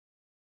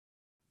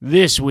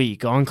This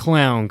week on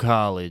Clown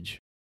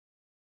College.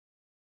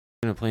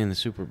 We're going to play in the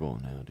Super Bowl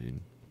now, dude.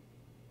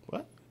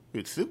 What?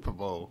 It's Super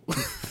Bowl.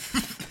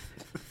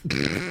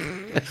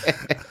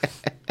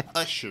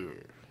 Usher.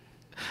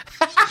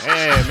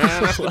 Hey,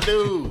 man, that's the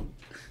dude.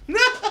 No.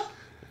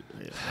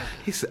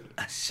 He said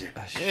Usher.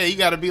 Yeah, you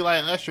got to be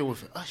like Usher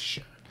with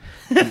Usher.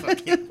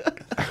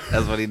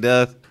 That's what he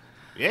does.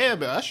 Yeah,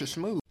 but Usher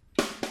smooth.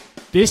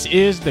 This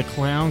is the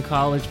Clown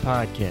College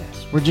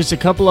Podcast. We're just a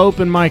couple of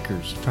open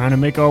micers trying to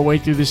make our way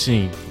through the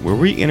scene. Where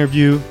we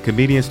interview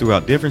comedians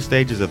throughout different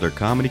stages of their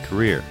comedy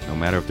career, no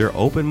matter if they're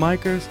open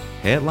micers,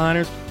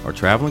 headliners, or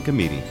traveling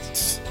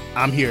comedians.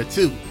 I'm here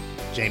too.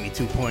 Jamie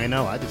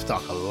 2.0. I just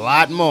talk a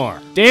lot more.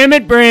 Damn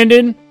it,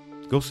 Branden.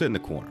 Go sit in the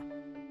corner.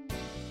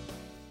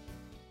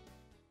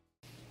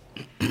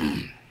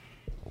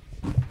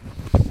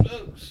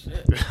 Oh,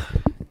 shit.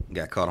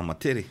 Got caught on my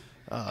titty.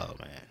 Oh,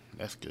 man.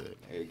 That's good.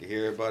 Hey, you can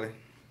hear everybody?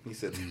 He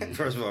said,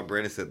 first of all,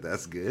 Brandon said,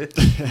 that's good.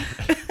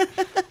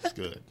 That's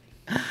good.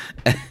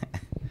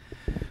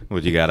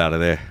 What you got out of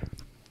there?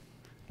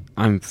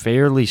 I'm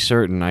fairly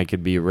certain I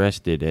could be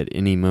arrested at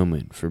any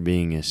moment for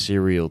being a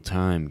serial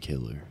time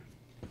killer.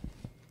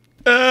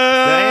 Shout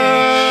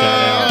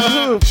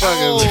out.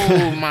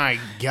 Oh, my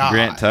God.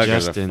 Grant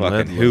Tucker's Justin a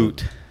fucking Ledlow.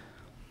 hoot.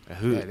 A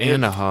hoot That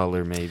and is. a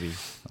holler, maybe.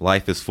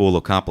 Life is full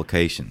of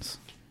complications.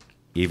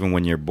 Even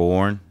when you're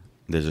born,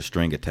 there's a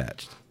string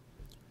attached.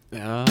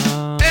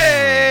 Oh,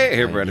 Hey!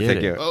 Here, I Brandon, get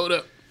take it. care. Hold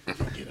up.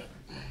 Get up.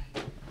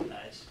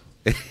 Nice.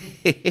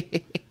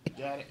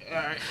 Got it. All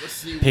right, let's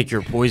see. Pick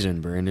your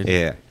poison, Branden.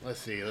 Yeah. Let's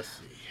see.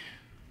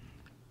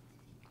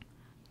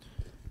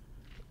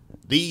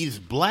 These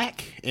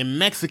black and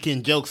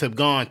Mexican jokes have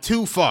gone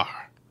too far.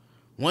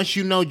 Once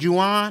you know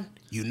Juwan,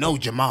 you know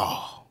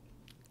Jamal.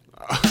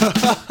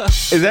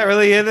 Is that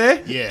really in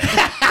there? Yeah,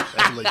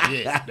 that's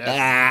legit.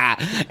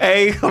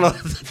 Hey, hold on.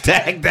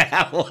 Tag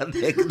that one.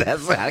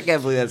 I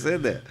can't believe that's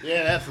in there.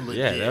 Yeah, that's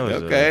legit. Yeah, that was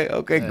Okay,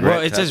 Yeah. great.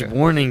 Well, it says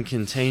warning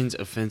contains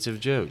offensive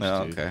jokes.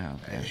 Oh, dude. okay.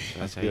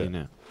 That's how good. you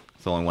know.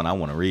 It's the only one I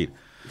want to read.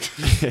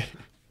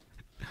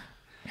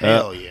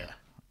 Hell yeah.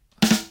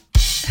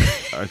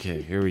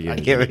 Okay, here we go.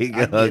 Here we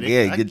go. I get it.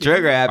 Yeah, I get get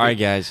trigger All happy. right,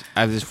 guys.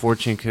 I have this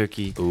fortune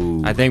cookie.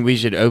 Ooh. I think we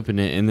should open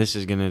it, and this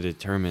is going to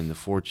determine the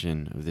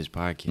fortune of this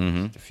podcast,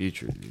 Mhm. the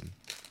future, dude.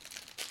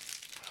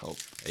 Hope.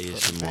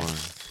 ASMR.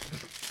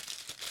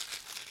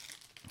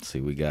 Let's see,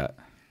 we got.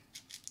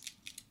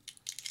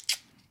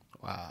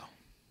 Wow.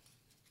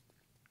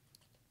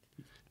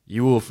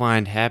 You will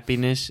find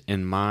happiness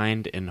in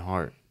mind and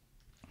heart.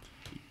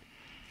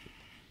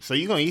 So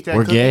you gonna eat that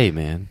We're cookie? gay,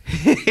 man.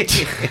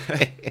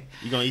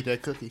 You gonna eat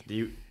that cookie?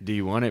 Do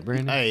you want it,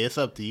 Branden? Hey, it's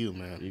up to you,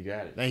 man. You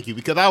got it. Thank you.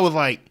 Because I was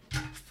like,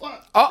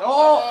 fuck.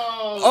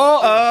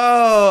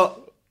 Oh!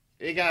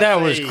 It got That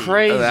was saved.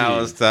 crazy. That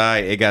was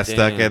tight. It got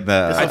stuck Damn. in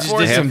the I just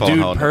did some headphone dude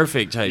holder.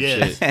 perfect type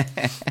Yes. shit. Yeah,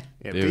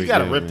 There but we you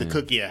gotta go, rip the man.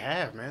 cookie in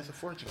half, man. It's a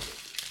fortune.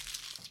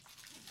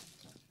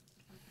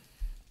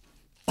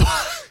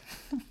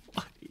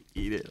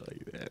 Eat it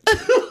like that.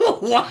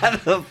 Why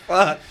the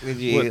fuck did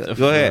you What eat the it?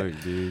 Go ahead.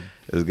 fuck, dude?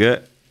 It's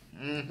good.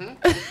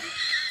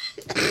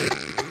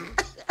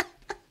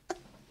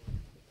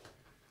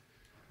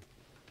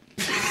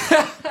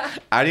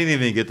 I didn't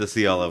even get to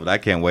see all of it. I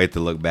can't wait to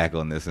look back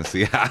on this and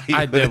see how he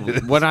I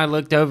did. When I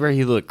looked over,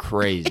 he looked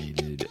crazy,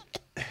 dude.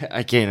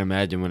 I can't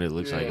imagine what it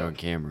looks like Yeah. on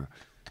camera.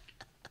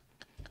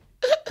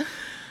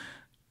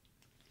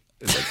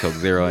 It's like Coke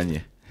Zero on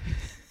you.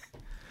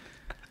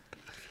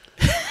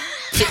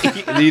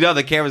 You know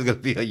the camera's gonna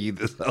be on you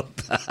this whole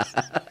time.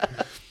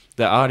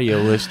 The audio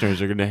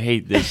listeners are gonna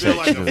hate this I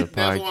feel section like of the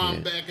that's why I'm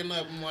podcast. backing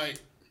up. I'm like,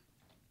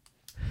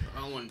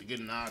 I don't want to get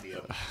an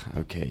audio.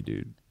 Okay,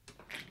 dude.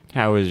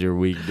 How was your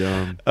week,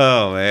 Dom?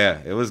 Oh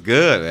man, it was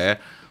good, man.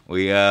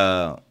 We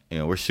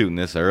we're shooting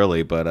this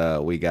early,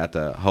 but we got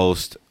to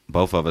host.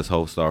 Both of us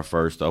host our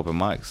first open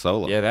mic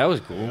solo. Yeah, that was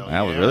cool.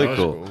 That was Yeah, really that was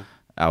cool.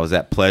 I was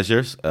at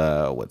Pleasures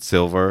with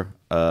Silver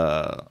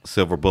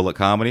Bullet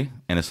Comedy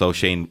in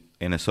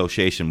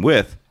association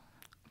with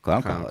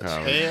Clown College.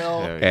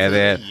 Hell And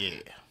then yeah.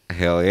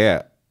 hell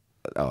yeah.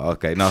 Oh,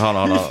 okay. No, hold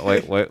on.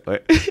 Wait. And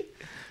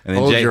then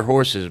Hold your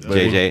horses,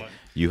 buddy. JJ,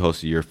 you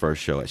hosted your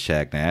first show at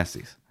Shag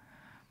Nasty's.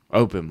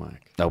 Open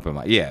mic. Open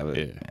mic. Yeah, but,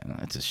 Yeah. man,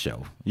 it's a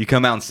show. You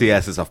come out and see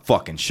us, it's a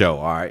fucking show,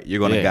 all right? You're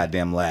going to Yeah.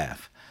 goddamn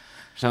laugh.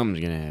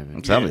 Something's gonna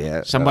happen.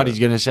 Somebody's Somebody's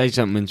gonna say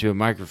something into a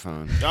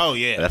microphone. Oh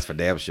yeah. That's for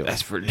damn sure.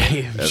 That's for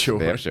damn That's sure.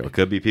 for damn sure. It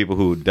could be people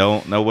who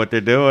don't know what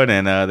they're doing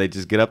and they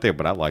just get up there,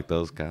 but I like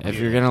those kind of. If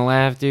you're gonna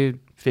laugh, dude,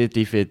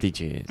 50-50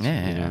 chance.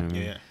 Yeah. You know what I mean?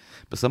 yeah.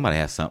 But somebody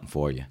has something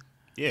for you.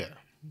 Yeah.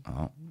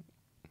 All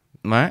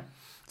right.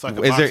 It's like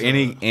a Is box there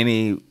of-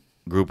 any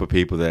group of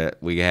people that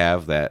we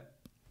have that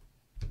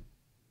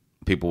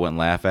people wouldn't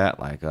laugh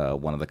at? Like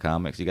one of the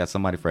comics. You got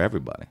somebody for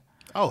everybody.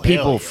 Oh, hell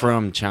People yeah.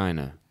 from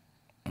China.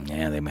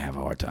 Yeah, they may have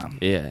a hard time.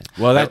 Yeah.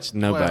 Well, that's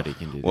nobody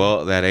can do that.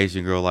 Well, that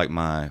Asian girl like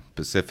my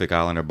Pacific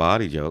Islander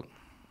body joke.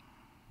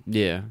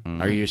 Yeah.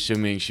 Mm-hmm. Are you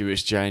assuming she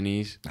was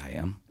Chinese? I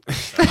am.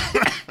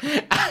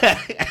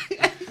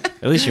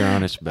 At least you're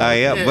honest about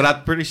it. Yeah, but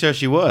I'm pretty sure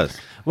she was.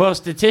 Well,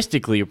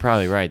 statistically, you're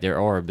probably right. There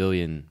are a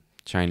billion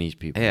Chinese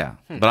people. Yeah,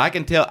 but I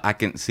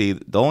can see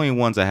the only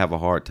ones I have a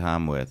hard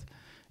time with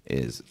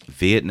is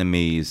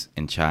Vietnamese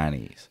and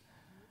Chinese.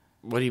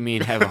 What do you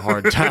mean have a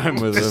hard time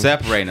with them?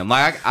 Separating them.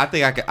 Like I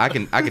think I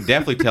can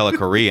definitely tell a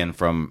Korean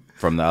from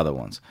the other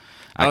ones.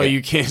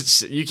 You can't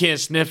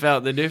sniff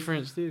out the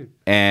difference, dude.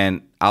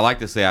 And I like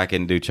to say I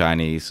can do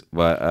Chinese,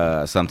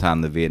 but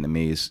sometimes the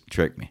Vietnamese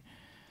trick me.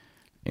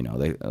 You know,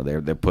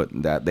 they're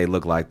putting that they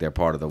look like they're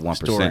part of the 1%.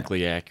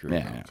 Historically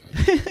accurate.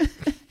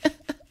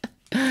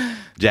 Yeah.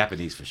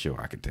 Japanese for sure,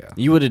 I can tell.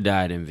 You would have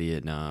died in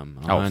Vietnam,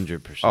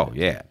 100%. Oh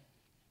yeah,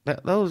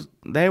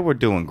 they were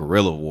doing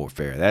guerrilla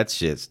warfare. That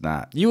shit's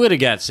not. You would have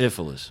got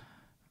syphilis.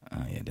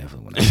 Oh yeah,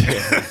 definitely.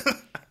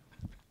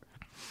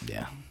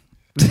 Yeah.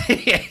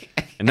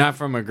 And not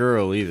from a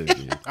girl either,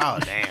 dude. Oh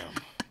damn.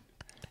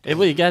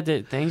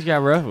 Things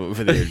got rough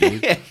over there,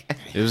 dude. It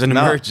was an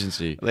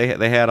emergency.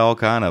 They had all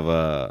kind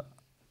of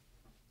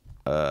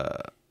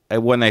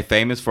wasn't they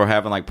famous for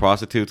having like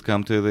prostitutes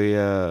come to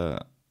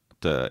the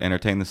to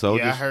entertain the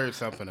soldiers? Yeah, I heard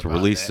something to about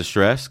release that. the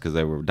stress because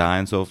they were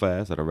dying so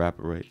fast at a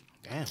rapid rate.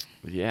 Damn.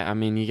 Yeah, I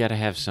mean, you got to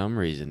have some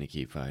reason to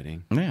keep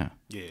fighting. Yeah.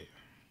 Yeah.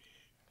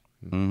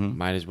 Mm-hmm.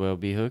 Might as well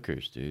be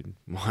hookers, dude.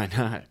 Why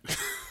not?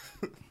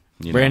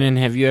 You know. Branden,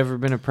 have you ever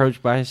been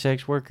approached by a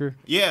sex worker?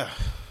 Yeah.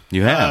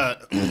 You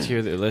have. Let's hear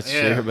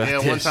about yeah,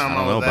 this. one time I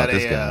don't I know was about at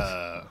this, a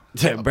guys.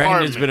 Branden's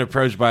apartment. been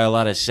approached by a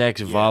lot of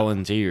sex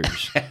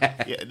volunteers.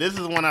 Yeah, this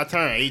is when I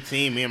turned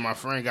 18. Me and my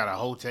friend got a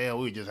hotel.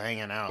 We were just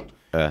hanging out.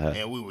 Uh-huh.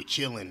 And we were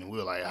chilling. We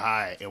were like,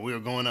 hi. And we were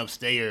going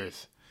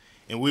upstairs.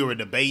 And we were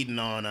debating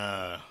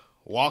on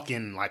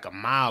walking like a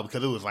mile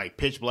because it was like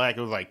pitch black.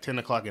 It was like 10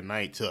 o'clock at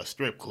night to a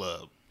strip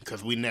club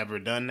because we never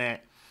done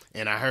that.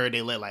 And I heard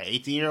they let like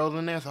 18-year-olds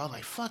in there. So I was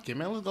like, fuck it,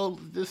 man. Let's go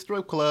to this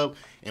strip club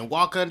and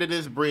walk under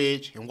this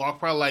bridge and walk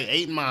probably like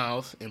 8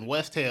 miles in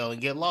West Hill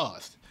and get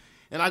lost.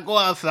 And I go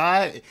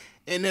outside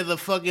and there's a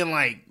fucking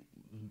like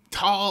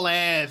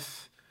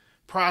tall-ass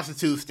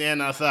prostitute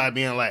standing outside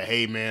being like,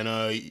 hey, man,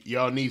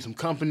 y'all need some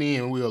company?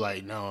 And we were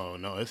like, no,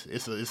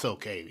 it's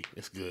okay.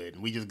 It's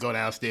good. We just go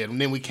downstairs. And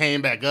then we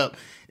came back up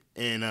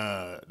and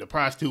the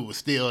prostitute was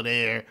still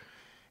there.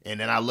 And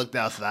then I looked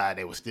outside.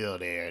 They were still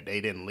there.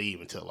 They didn't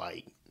leave until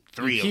like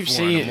 3 or 4 in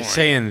the morning. Keep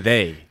saying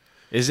they.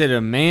 Is it a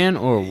man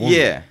or a woman?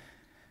 Yeah.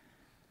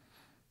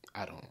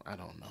 I don't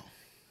know.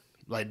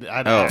 Like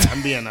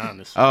I'm being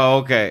honest. Oh,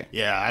 okay.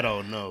 Yeah, I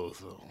don't know.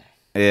 So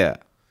Yeah.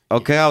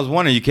 Okay, I was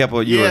wondering you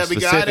were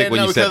specific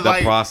when you said the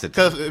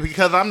prostitute.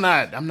 Because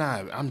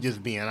I'm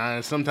just being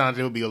honest. Sometimes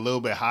it would be a little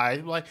bit high.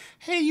 It'd be like,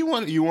 hey, you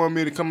want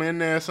me to come in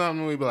there or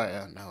something? We'd be like,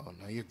 no,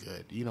 you're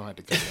good. You don't have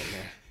to come in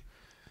there.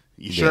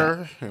 You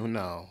sure?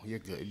 No, you're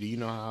good. Do you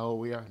know how old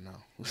we are? No.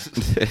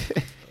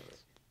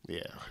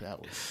 Yeah, that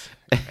was.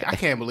 I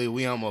can't believe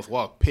we almost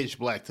walked pitch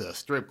black to a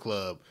strip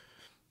club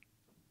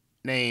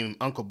named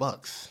Uncle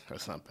Buck's or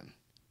something.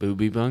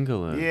 Booby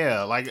Bungalow.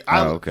 Yeah, like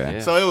okay.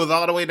 So it was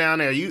all the way down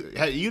there.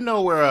 You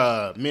know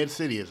where Mid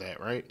City is at,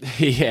 right?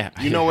 Yeah.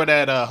 You know where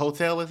that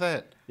hotel is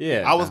at?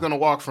 Yeah. I was gonna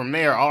walk from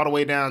there all the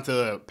way down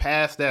to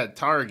past that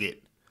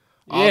Target,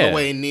 all the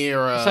way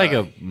near. It's like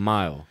a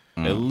mile,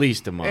 at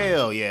least a mile.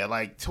 Hell yeah,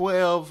 like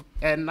 12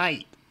 at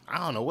night. I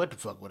don't know what the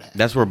fuck would happen.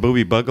 That's where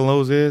Booby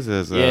Bungalows is?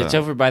 Yeah, it's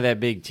over by that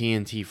big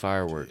TNT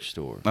fireworks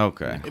store.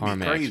 Okay. In be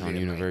Carmax crazy on at night,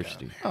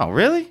 University. Oh,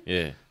 really?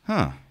 Yeah.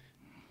 Huh.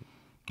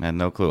 I had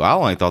no clue. I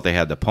only thought they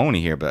had the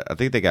pony here, but I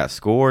think they got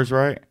Scores,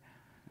 right?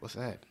 What's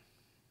that?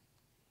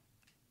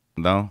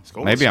 No?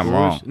 Scores? Maybe I'm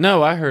wrong.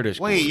 No, I heard it.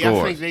 Wait, Scores.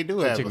 I think they do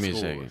have It took a me a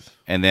Scores. second.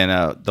 And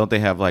then don't they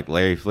have like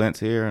Larry Flint's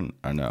here?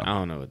 Or no? I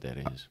don't know what that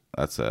is.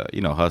 That's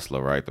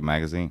Hustler, right? The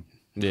magazine?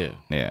 Yeah.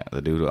 Yeah,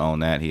 the dude who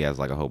owned that, he has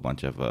like a whole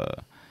bunch of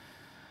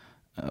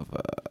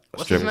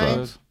What's strip his name?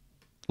 clubs.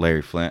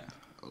 Larry Flint.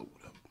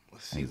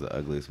 He's the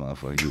ugliest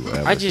motherfucker you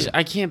ever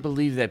I can't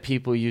believe that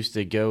people used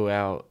to go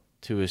out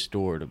to a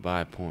store to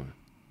buy porn,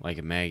 like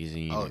a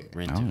magazine,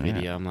 rent a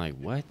video. I'm like,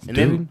 what, And dude?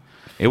 then-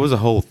 It was a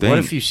whole thing. What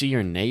if you see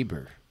your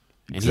neighbor,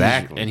 and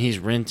Exactly. he's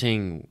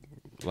renting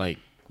like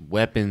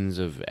weapons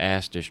of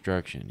ass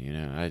destruction? You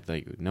know,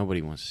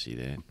 nobody wants to see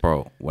that.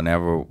 Bro,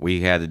 whenever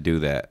we had to do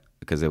that,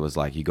 because it was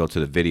like you go to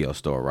the video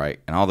store, right?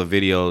 And all the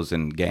videos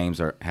and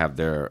games are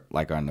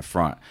in the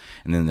front.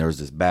 And then there was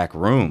this back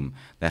room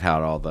that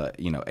had all the,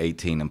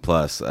 18 and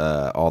plus,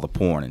 all the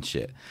porn and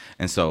shit.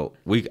 And so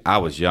I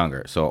was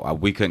younger, so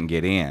we couldn't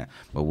get in.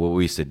 But what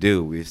we used to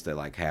do, we used to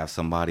like have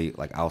somebody,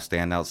 like I'll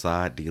stand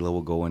outside, D'Lo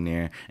will go in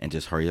there and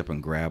just hurry up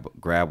and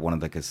grab one of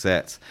the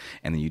cassettes.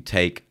 And then you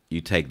take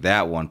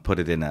that one, put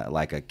it in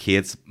a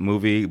kids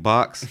movie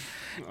box.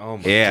 Oh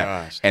my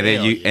gosh! And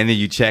then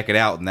you check it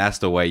out, and that's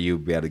the way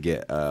you'd be able to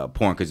get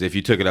porn. Because if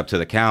you took it up to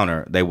the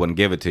counter, they wouldn't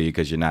give it to you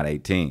because you're not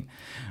 18.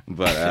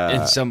 But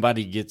and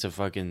somebody gets a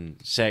fucking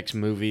sex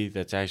movie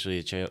that's actually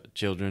a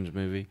children's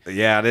movie.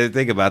 Yeah, I didn't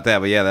think about that,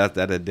 but yeah,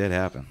 that did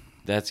happen.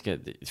 that's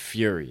good.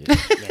 Furious.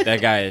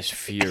 That guy is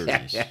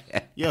furious.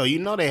 Yo, you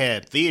know they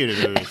had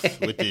theaters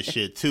with this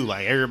shit too.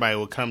 Like everybody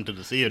would come to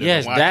the theater.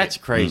 Yes, and watch that's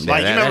it. crazy.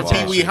 Like you remember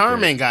That's Pee Wee awesome.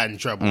 Herman got in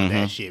trouble with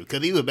that shit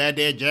because he was bad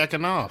there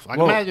jacking off. Like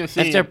Well, imagine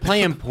seeing if they're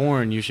playing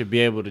porn, you should be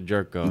able to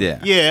jerk off. Yeah.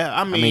 Yeah,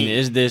 I mean,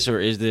 is this or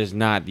is this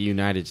not the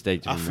United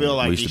States of I America? feel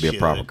like We used he to be a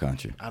proper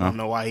country. I don't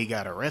know why he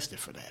got arrested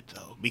for that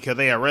though, because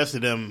they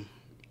arrested him.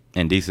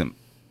 Indecent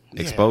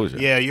exposure.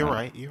 Yeah, you're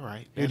right. You're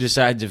right. Who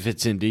decides if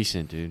it's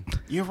indecent, dude?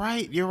 You're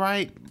right. You're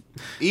right.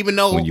 Even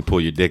though When you pull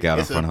your dick out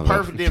in it's front a of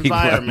perfect people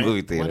at a environment,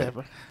 movie theater.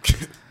 whatever.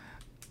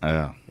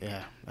 Yeah.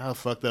 Yeah, that was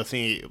fucked up.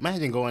 Seeing,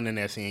 imagine going in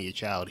there seeing your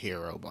child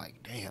hero, like,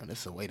 damn,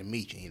 this is a way to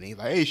meet you. And he's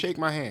like, hey, shake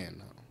my hand.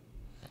 No.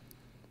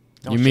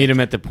 Don't You shake meet him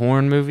at the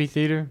porn movie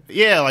theater?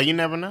 Yeah, like you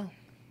never know.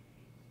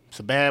 It's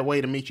a bad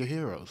way to meet your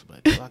heroes,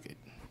 but fuck it.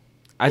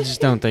 I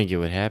just don't think it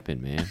would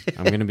happen, man.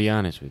 I'm going to be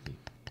honest with you.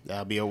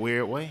 That'd be a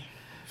weird way.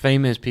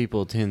 Famous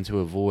people tend to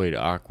avoid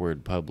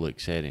awkward public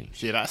settings.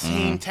 Shit, I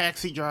seen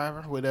Taxi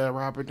Driver with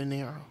Robert De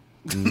Niro.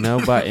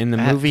 Nobody in the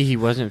movie, he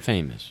wasn't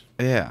famous.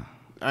 Yeah.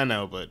 I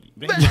know, but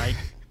they might.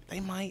 They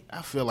might.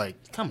 I feel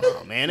like, come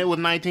on, man. It was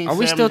 1970. Are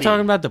we still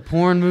talking about the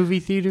porn movie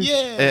theater?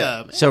 Yeah.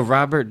 man. So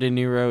Robert De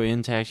Niro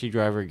in Taxi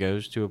Driver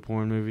goes to a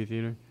porn movie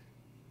theater?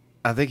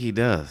 I think he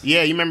does.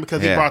 Yeah, you remember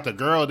because he Yeah. brought the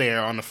girl there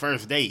on the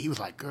first date. He was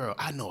like, girl,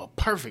 I know a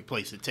perfect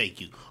place to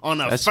take you on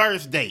the That's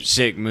first date.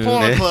 sick move.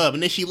 Porn club.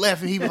 And then she left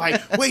and he was like,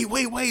 wait,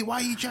 why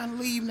are you trying to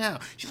leave now?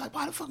 She's like,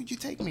 why the fuck did you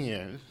take me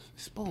here?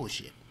 It's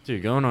bullshit.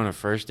 Dude, going on a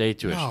first date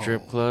to a No.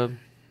 strip club,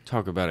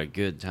 talk about a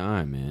good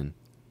time, man.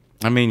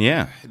 I mean,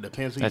 yeah. It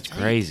depends who That's you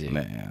take. crazy.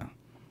 Yeah.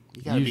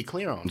 You got to be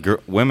clear on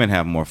that. Women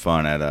have more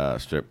fun at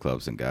strip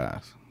clubs than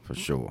guys, for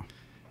sure.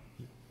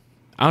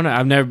 I don't know.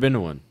 I've never been to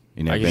one.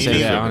 You never I can been say to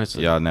that, strip-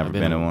 honestly. Y'all never I've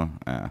been to one?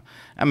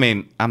 I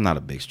mean, I'm not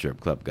a big strip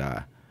club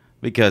guy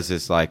because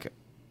it's like,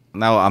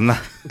 no, I'm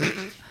not.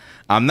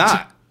 I'm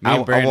not. Me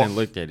and Branden won't-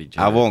 looked at each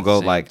other. I won't at go the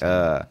same like.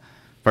 time.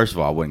 First of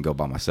all, I wouldn't go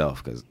by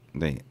myself because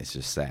it's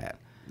just sad.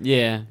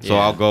 Yeah. So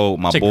I'll go.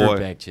 My It's a boy, group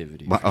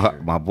activity. for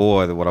sure. my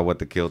boy, what I went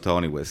to Kill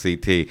Tony with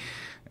CT,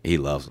 he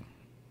loves them.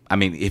 I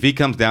mean, if he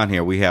comes down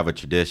here, we have a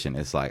tradition.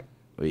 It's like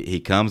he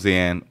comes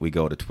in, we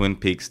go to Twin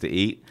Peaks to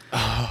eat,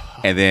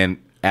 and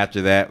then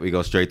after that, we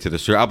go straight to the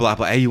strip. I'll be like,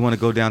 hey, you want to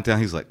go downtown?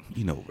 He's like,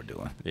 you know what we're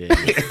doing. Yeah.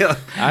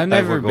 I've Like,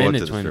 never we're going been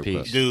to the Twin strip club.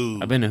 Peaks.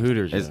 Dude. I've been to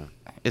Hooters. though.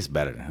 It's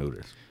better than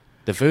Hooters.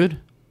 The food?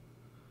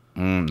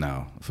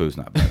 No, food's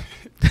not better.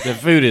 The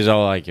food is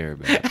all I care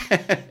about.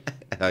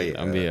 Oh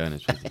yeah. I'm being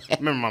honest with you.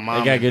 Remember my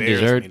mom got good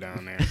embarrassed dessert? me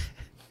down there.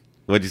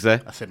 What'd you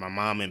say? I said my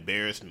mom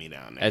embarrassed me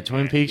down there. At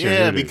Twin Peaks or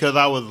Yeah, Hooters? because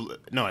I was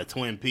at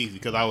Twin Peaks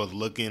because I was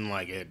looking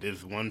like at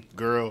this one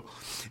girl,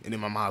 and then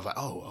my mom was like,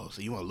 "Oh,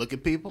 so you want to look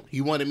at people?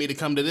 You wanted me to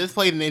come to this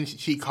place?" And then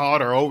she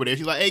called her over there.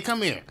 She's like, "Hey,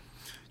 come here,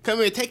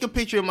 take a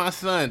picture of my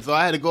son." So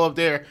I had to go up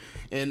there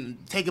and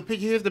take a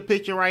picture. Here's the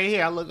picture right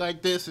here. I look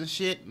like this and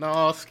shit, and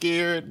all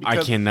scared. I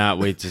cannot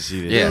wait to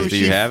see this. Yeah, Dude, do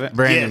you she- have it?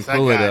 Brandon, Yes, I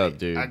pull it got up, it.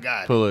 dude. I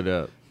got it. Pull it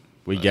up.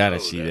 We gotta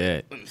see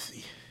that. Let me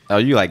see. Oh,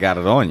 you like got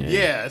it on you?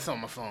 Yeah, it's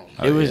on my phone.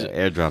 Oh, It was-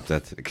 yeah, airdrop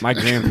that to the My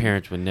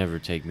grandparents would never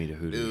take me to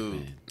Hooters, Dude,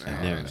 man.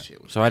 nah, Never. that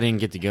shit was So I didn't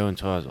get to go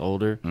until I was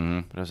older.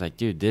 Mhm. But I was like,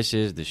 dude, this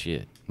is the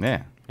shit.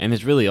 Yeah. And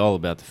it's really all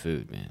about the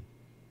food, man.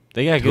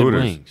 They got good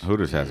wings.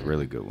 Hooters has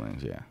really good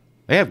wings. Yeah,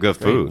 they have good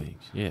Great food.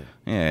 wings. Yeah.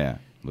 Yeah.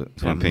 But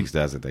Twin Peaks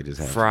does it. They just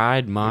have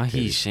Fried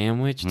mahi titties.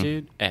 sandwich,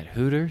 dude, at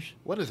Hooters.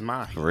 What is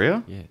mahi? For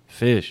real? Yeah.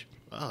 Fish.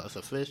 Oh, it's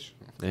a fish.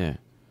 Yeah.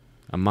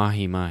 A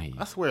mahi mahi.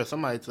 I swear, I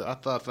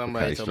thought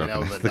somebody Okay, told me that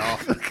was a stroking.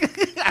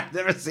 dolphin. I've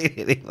never seen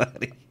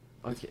anybody.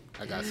 Okay.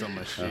 I got so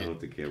much I shit. hope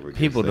the camera gets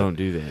People that. don't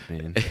do that,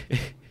 man.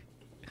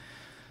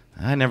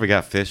 I never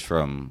got fish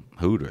from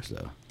Hooters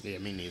though. Yeah,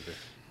 me neither.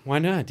 Why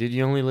not, dude?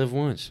 You only live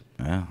once.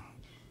 Yeah,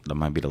 that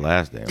might be the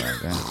last day right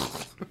there.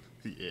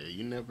 Yeah,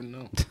 you never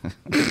know.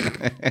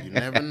 You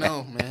never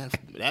know, man.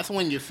 That's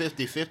when your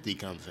 50-50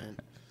 comes in.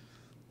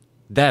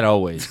 That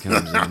always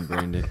comes in,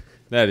 Brandon.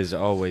 That is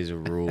always a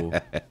rule.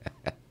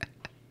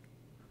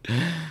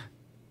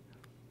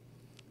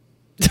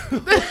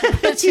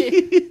 What you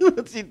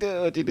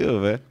doing? What you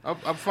doing, man?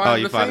 I'm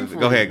finding you the thing found for it.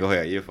 Go you. ahead. Go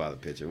ahead. You find the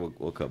picture.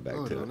 We'll come back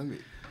Hold to on, it. let me.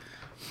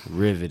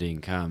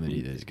 Riveting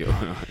comedy that's going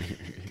on here.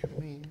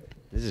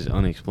 This is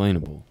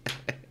unexplainable.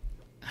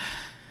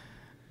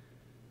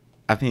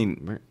 I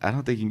mean, I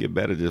don't think you can get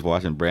better just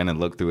watching Brandon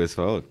look through his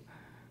phone.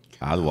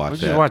 I'd watch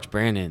Let's that. just watch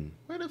Brandon.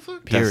 Where the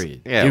fuck?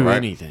 Period. yeah, Do right.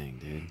 anything,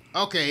 dude.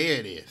 Okay, here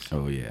it is.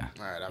 Oh yeah.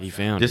 All right, He I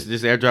found Just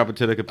it. airdrop it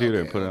to the computer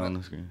and Okay, put it hold on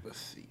on. the screen. Let's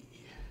see.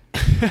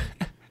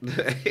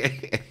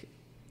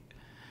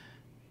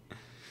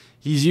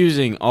 He's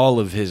using all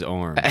of his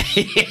arms.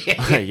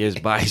 Like his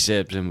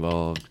biceps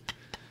involved.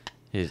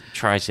 His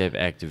tricep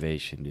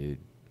activation, dude.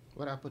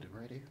 What I put it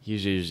right here?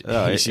 He's using,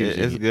 Oh, he's it's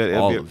using good.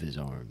 It'll all be- of his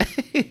arms.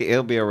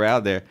 It'll be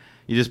around there.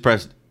 You just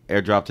press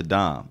airdrop to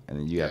Dom, and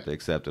then you have to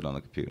accept it on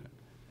the computer.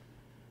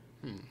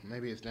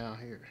 Maybe it's down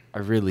here. I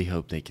really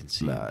hope they can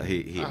see Nah, it.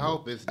 he I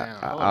hope it's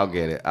down. Hold I'll on.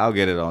 get it. I'll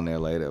get it on there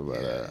later.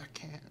 But Yeah, I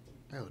can't.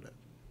 Hold up.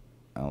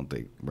 I don't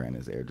think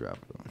Brandon's airdrop.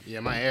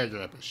 Yeah, my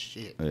airdrop is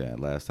shit. Yeah,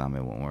 last time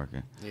it wasn't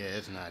working. Yeah,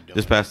 it's not doing.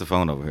 Just pass the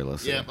phone over here.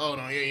 Let's see. Yeah, hold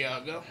on. Here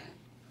y'all go.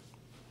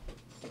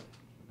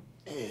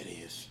 There it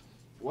is.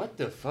 What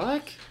the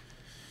fuck?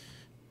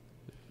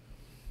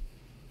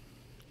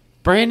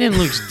 Branden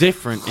looks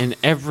different in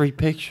every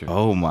picture.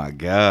 Oh my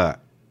god.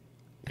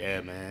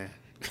 Yeah, man.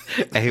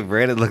 Hey,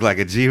 Brandon look like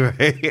a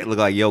G-Ray. Look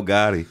like Yo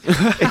Gotti.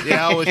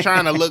 Yeah, I was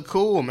trying to look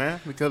cool, man,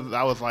 because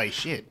I was like,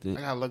 shit, I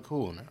gotta look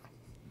cool now.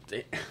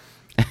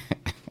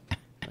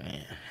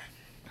 Man,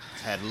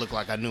 had to look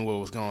like I knew what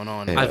was going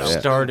on. I've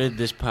started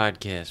this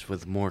podcast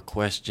with more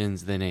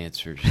questions than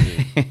answers.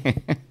 Dude.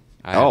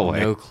 I have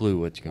no clue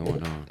what's going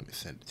on. Let me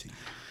send it to you.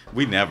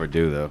 We never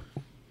do though.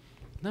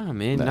 No,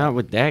 man, not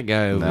with that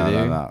guy over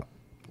there. No.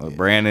 Well,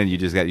 Brandon,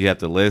 you have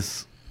to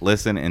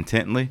listen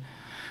intently,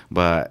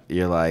 but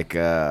you're like,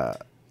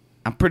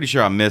 I'm pretty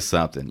sure I missed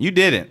something. You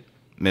didn't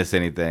miss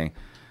anything.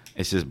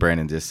 It's just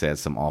Brandon just said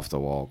some off the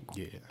wall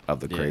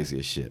of the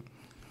craziest shit.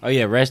 Oh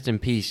yeah, rest in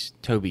peace,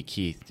 Toby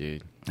Keith,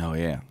 dude. Oh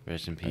yeah,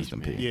 rest in peace,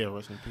 man. Yeah,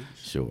 rest in peace.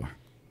 Sure.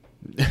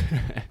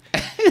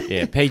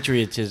 Yeah,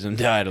 patriotism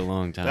died a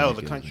long time ago. That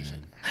was a country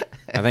song.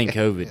 I think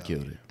COVID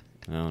killed it.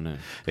 I don't know.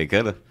 It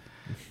could have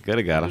got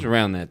It was him.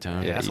 around that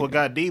time. Yeah, that's what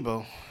got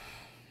Debo.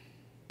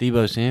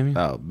 Debo Samuel?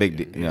 Oh, big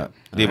D. Yeah,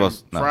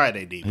 Debo's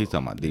Friday Debo. He's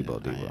talking about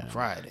Debo. Yeah,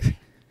 Friday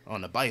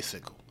on the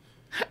bicycle.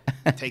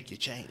 Take your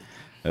chain.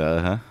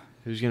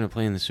 Who's going to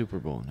play in the Super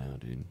Bowl now,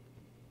 dude?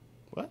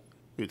 What?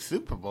 It's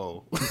Super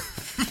Bowl.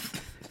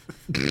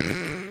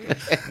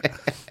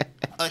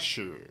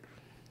 Usher.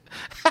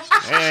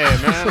 Yeah,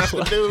 man, that's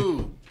the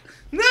dude.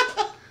 No.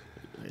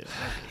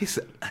 He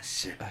said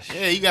Usher.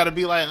 Yeah, you got to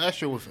be like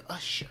Usher with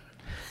Usher.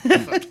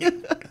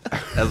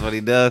 That's what he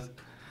does.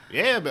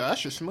 Yeah, but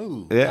Usher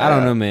smooth. Yeah. I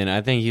don't know, man.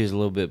 I think he was a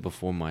little bit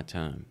before my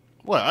time.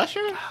 What,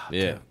 Usher?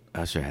 Yeah.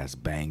 Usher has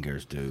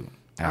bangers, dude.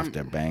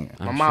 After bangers.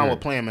 My mom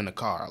would play him in the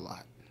car a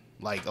lot.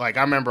 Like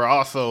I remember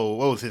also,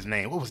 what was his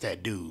name? What was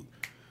that dude?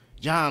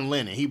 John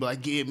Lennon. He'd be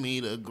like, give me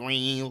the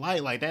green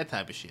light, like that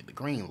type of shit. The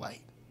green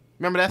light.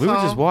 Remember that We song?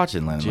 were just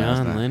watching Lennon last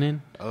John night.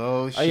 Lennon?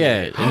 Oh, shit. Oh,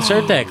 yeah.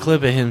 Insert that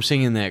clip of him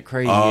singing that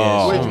crazy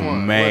ass Which song.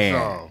 one? man. What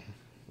song?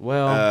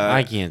 Well,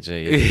 I can't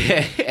say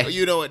it. Oh,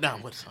 you know it now.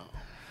 What song?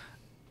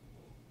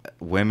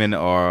 Women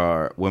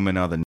are the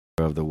nigger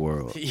of the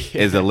world.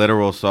 Yeah. Is a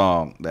literal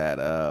song that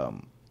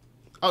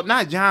Oh,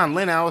 not John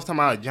Lennon. I was talking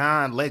about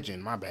John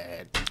Legend. My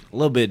bad. A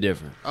little bit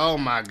different. Oh,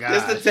 my God.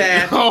 Just a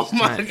tad. Oh,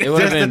 my It God.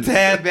 would've just been- a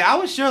tad bit. I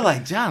was sure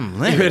like John It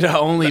Lennon. would have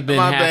only been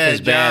My half bad,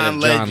 as bad John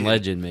if John Legend.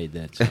 Legend made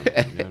that song. You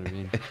know what I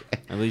mean?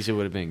 At least it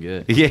would have been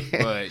good. Yeah.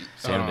 But,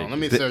 hold on. Let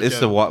me This search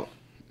is up.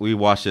 we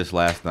watched this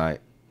last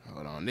night.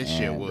 Hold on. This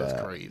shit and, was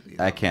crazy.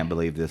 I can't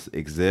believe this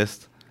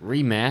exists.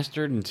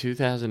 Remastered in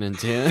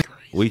 2010.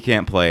 We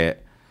can't play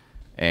it,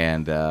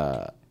 and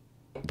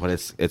but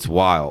it's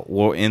wild.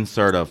 We'll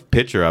insert a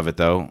picture of it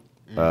though,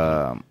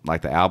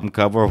 like the album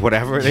cover or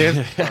whatever it is.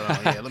 Hold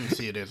on. Yeah, let me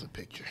see if there's a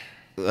picture.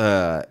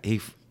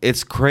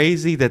 It's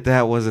crazy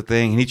that was a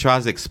thing, and he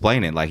tries to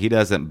explain it like he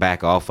doesn't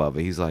back off of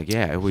it. He's like,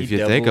 yeah, if He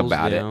you think doubles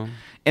about down.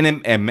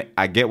 it, and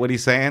I get what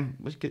he's saying.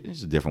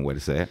 It's a different way to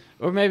say it.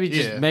 Or maybe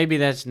Yeah. maybe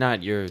that's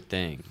not your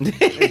thing.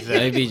 Exactly.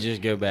 Maybe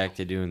just go back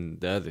to doing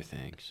the other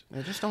things.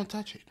 Yeah, just don't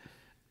touch it.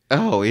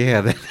 Oh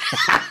yeah,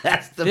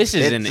 that's the. This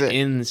is an picture.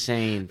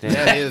 insane thing.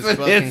 That is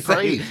fucking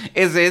crazy.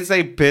 It's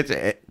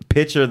a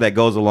picture that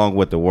goes along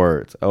with the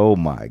words. Oh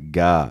my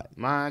god,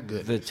 My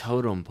goodness. The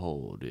totem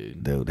pole,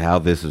 dude. dude, how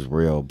this is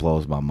real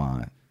blows my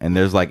mind. And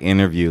there's like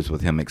interviews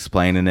with him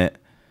explaining it,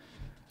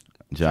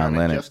 John Trying to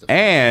Lennon, justify.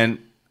 and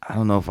I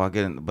don't know if I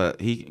get, but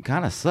he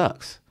kind of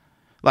sucks.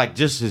 Like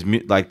just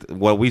like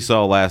what we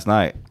saw last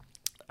night.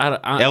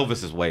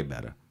 Elvis is way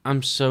better.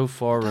 I'm so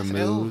far That's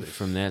removed Elvis.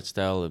 from that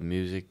style of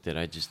music that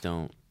I just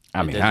don't.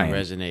 I mean, it I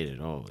doesn't am. resonate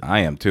at all. I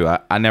am too.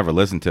 I never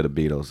listened to the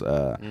Beatles,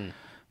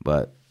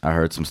 but I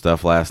heard some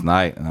stuff last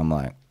night, and I'm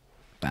like,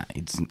 nah,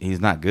 he's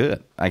not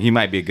good. Like he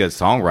might be a good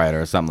songwriter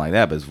or something like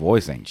that, but his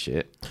voice ain't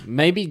shit.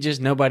 Maybe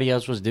just nobody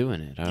else was doing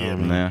it. I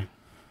don't know.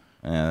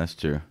 Yeah, that's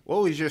true.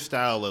 What was your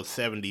style of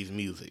 70s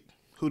music?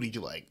 Who did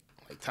you like?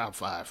 Like top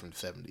 5 from the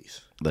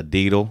 70s. The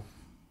Deedle.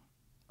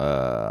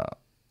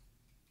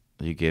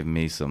 You give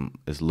me some.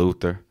 It's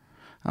Luther.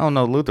 I don't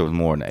know. Luther was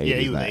more in the 80s, Yeah,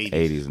 he was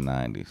 80s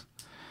and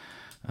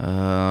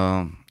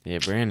 90s. Yeah,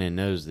 Branden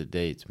knows the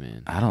dates,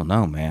 man. I don't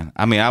know, man.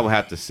 I mean, I would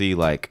have to see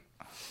like.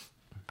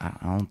 I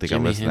don't think Jimi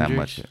I listened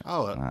Hendrix? that much.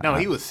 Oh, no,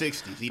 he was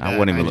 60s. He died I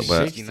wouldn't in even look.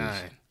 But 69.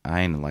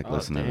 I ain't like Oh,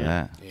 listening to damn.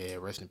 that. Yeah,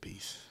 rest in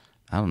peace.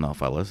 I don't know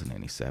if I listen to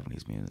any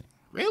 70s music.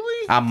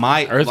 Really? I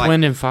might. Earth, like,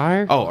 Wind, and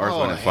Fire? Oh, Earth,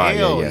 Wind, and Fire.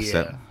 hell Yeah.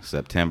 yeah.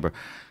 September.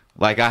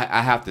 Like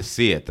I have to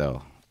see it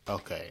though.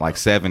 Okay. Like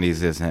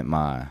 70s isn't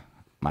my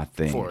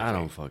thing. For- I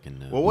don't fucking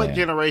know. Well, what Yeah.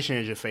 generation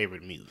is your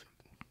favorite music?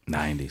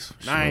 90s.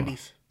 For sure.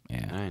 90s?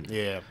 Yeah.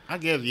 Yeah. I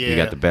guess, yeah. You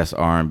got the best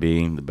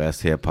R&B, the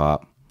best hip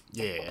hop.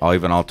 Yeah. Or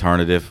even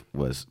alternative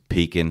was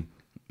peaking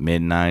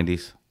mid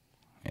 90s.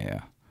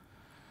 Yeah.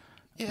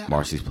 Yeah.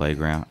 Marcy's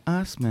Playground.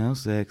 I smell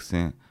sex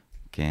and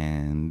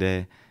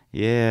candy.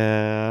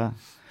 Yeah.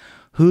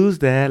 Who's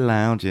that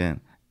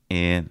lounging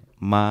in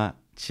my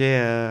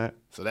chair.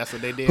 So that's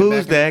what they did.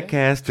 Who's that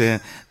casting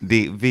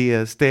deep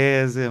via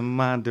stairs in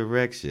my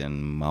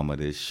direction? Mama,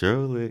 this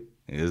surely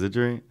is a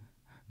dream.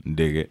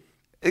 Dig it.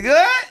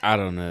 Good? I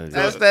don't know.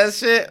 That's that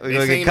shit. We're They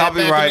going to sing get that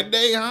back copyright. in the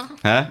day, huh?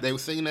 Huh? They were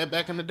singing that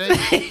back in the day.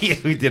 Yeah,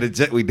 we did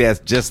it. We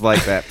danced just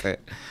like that.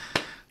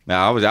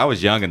 Now, I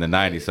was young in the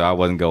 90s, so I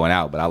wasn't going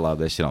out, but I love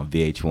that shit on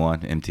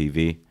VH1,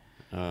 MTV.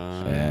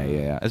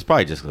 Yeah. It's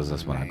probably just because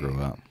that's when I grew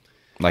up.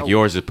 Like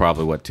yours is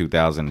probably what,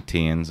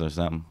 2010s or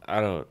something? I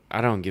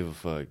don't give a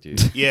fuck,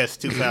 dude. Yes,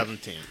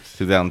 2010.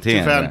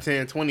 2010.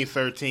 2010,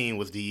 2013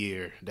 was the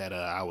year that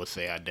I would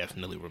say I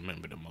definitely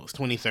remember the most.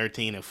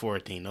 2013 and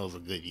 14, those are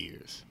good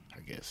years, I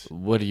guess.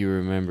 What do you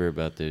remember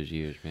about those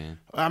years, man?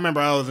 I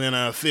remember I was in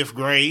 5th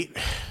grade.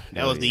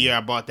 That was the year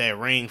I bought that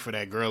ring for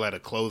that girl at a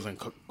closing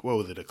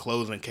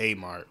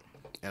Kmart.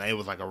 And it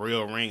was like a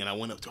real ring, and I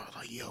went up to her, I was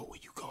like, yo, will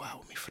you go out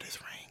with me for this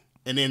ring?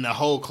 And then the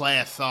whole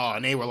class saw,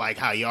 and they were like,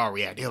 how y'all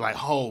react? They're like,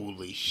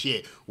 holy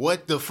shit,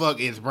 what the fuck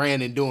is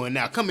Branden doing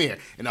now? Come here.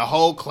 And the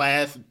whole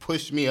class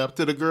pushed me up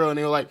to the girl, and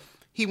they were like,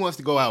 he wants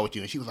to go out with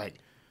you. And she was like,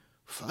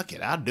 fuck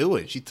it, I'll do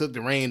it. She took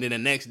the ring, and then the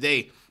next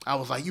day, I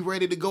was like, you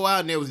ready to go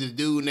out? And there was this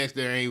dude next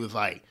to her, and he was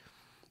like,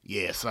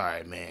 yeah,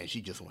 sorry, man,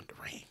 she just want the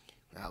ring.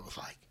 And I was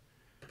like,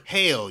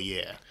 hell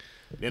yeah.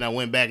 Then I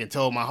went back and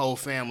told my whole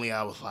family,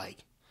 I was like,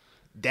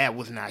 that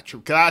was not true.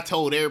 Because I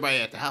told everybody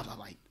at the house, I was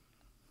like,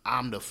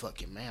 I'm the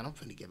fucking man. I'm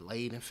finna get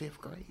laid in 5th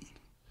grade.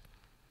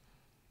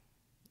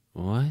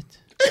 What?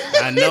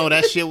 I know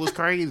that shit was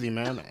crazy,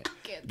 man.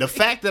 The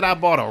fact that I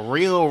bought a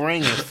real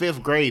ring in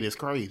 5th grade is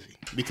crazy.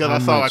 Because How I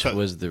saw much like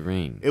was the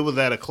ring? it was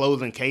at a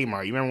closing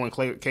Kmart. You remember when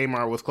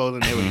Kmart was closing?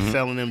 They were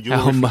selling them How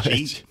jewelry for much?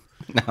 cheap.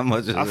 How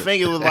much is I it?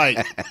 think it was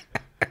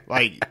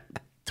like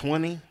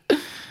 20.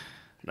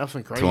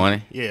 Nothing crazy.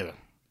 20? Yeah.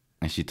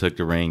 And she took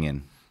the ring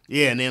and...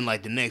 Yeah, and then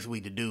like the next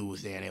week the dude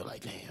was there and they were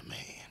like, damn, man,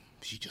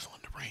 she just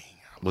wanted the ring.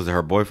 Was it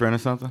her boyfriend or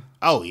something?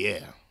 Oh, yeah.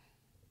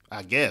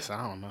 I guess.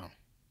 I don't know.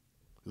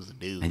 It was a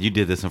dude. And you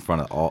did this in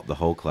front of the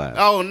whole class.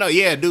 Oh, no.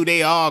 Yeah, dude,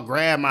 they all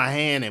grabbed my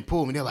hand and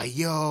pulled me. They're like,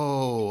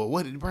 yo,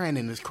 what did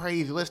Branden is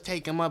crazy. Let's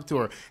take him up to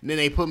her. And then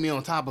they put me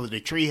on top of the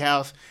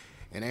treehouse,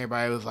 and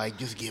everybody was like,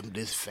 just give him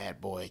this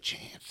fat boy a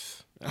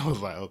chance. I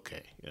was like,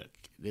 okay.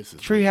 This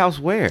is Treehouse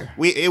where?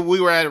 We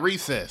were at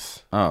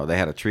recess. Oh, they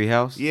had a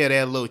treehouse? Yeah, they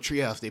had a little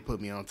treehouse they put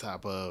me on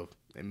top of.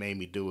 They made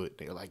me do it.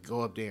 They were like,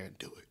 go up there and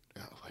do it.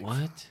 And I was like,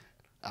 What?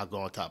 I'll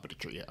go on top of the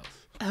treehouse.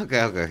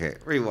 Okay.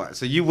 Rewind.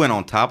 So you went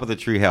on top of the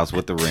treehouse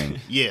with the ring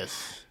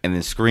Yes. and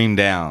then screamed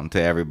down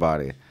to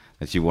everybody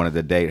that you wanted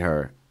to date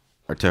her.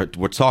 Or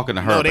we're talking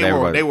to her, No, but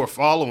everybody... they were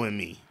following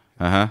me.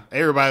 Uh-huh.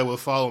 Everybody was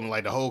following me,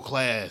 like the whole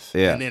class.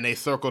 Yeah. And then they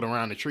circled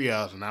around the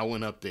treehouse, and I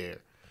went up there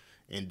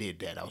and did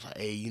that. I was like,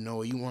 hey, you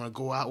want to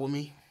go out with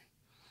me?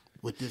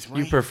 With this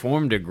ring? You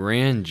performed a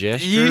grand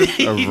gesture of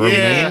Yeah,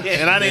 romance?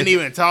 and I didn't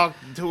even talk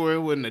to her. It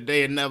wasn't a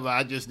day or never.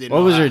 I just didn't What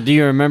know was how- her? Do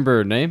you remember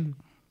her name?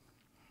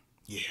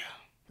 Yeah.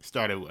 It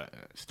started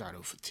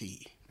with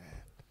T. Man.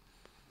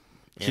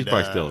 She's And,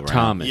 probably still around.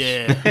 Thomas.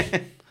 Yeah.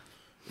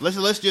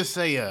 let's just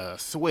say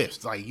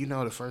Swift. Like,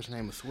 the first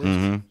name of Swift?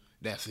 Mm-hmm.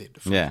 That's it. The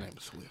first Yeah. name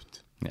of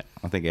Swift. Yeah,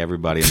 I think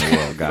everybody in the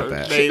world got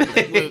that. Name of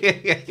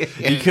Swift.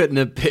 You couldn't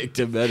have picked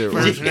a better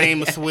one. First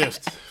name of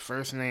Swift.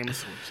 First name of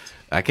Swift.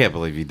 I can't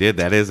believe you did.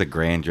 That is a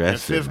grand In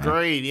gesture, 5th man.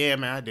 grade, yeah,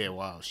 man, I did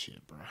wild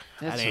shit, bro.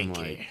 That's I didn't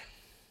some, care. like,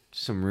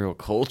 some real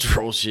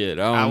cultural shit.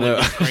 I I don't know.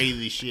 was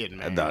crazy shit,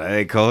 man. No, that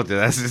ain't culture.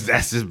 That's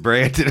just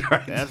Brandon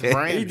right That's there.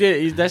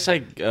 Branden. That's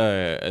like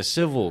a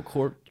civil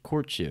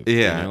courtship.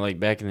 Yeah. like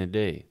back in the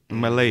day.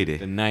 My lady.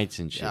 The knights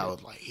and shit. I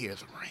was like,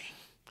 here's a ring.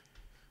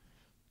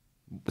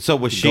 So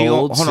was she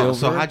Gold, on, hold on, so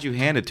silver? how'd you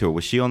hand it to her?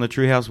 Was she on the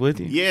treehouse with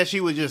you? Yeah,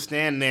 she was just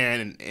standing there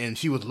and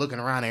she was looking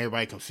around,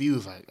 everybody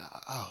confused, like,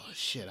 oh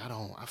shit,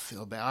 I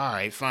feel bad. All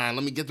right, fine,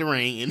 let me get the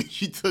ring. And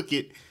she took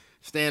it,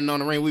 standing on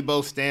the ring. We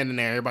both standing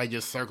there, everybody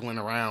just circling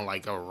around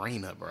like a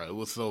arena, bro. It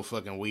was so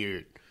fucking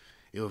weird.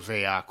 It was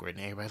very awkward.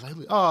 And everybody's like,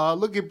 oh,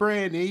 look at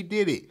Branden, he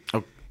did it.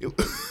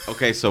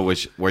 Okay, so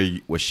was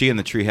she in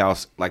the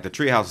treehouse? Like the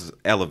treehouse is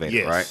elevated,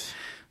 Yes. right?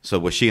 So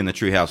was she in the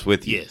treehouse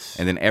with you? Yes.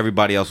 And then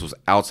everybody else was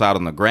outside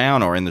on the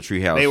ground or in the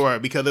treehouse? They were,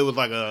 because it was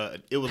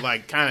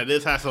like kind of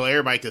this high so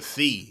everybody could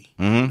see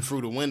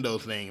through the window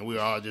thing. And we were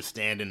all just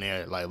standing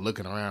there like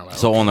looking around. Like,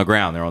 So okay. on the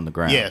ground, they're on the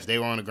ground. Yes, they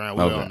were on the ground.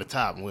 We Okay. were on the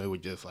top. And we were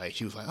just like,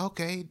 she was like,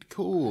 okay,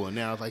 cool. And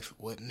then I was like,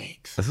 what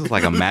next? This is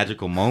like a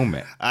magical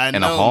moment I in a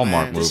know,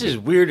 Hallmark man. movie. This is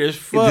weird as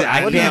fuck.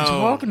 I What are you can't-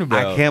 talking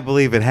about? I can't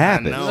believe it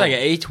happened. know. This is like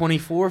an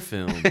A24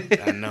 film.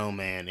 I know,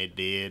 man. It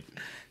did.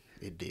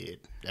 It did.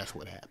 That's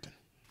what happened.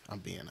 I'm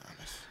being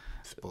honest.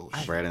 It's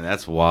bullshit. Brandon,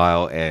 that's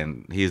wild,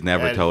 and he's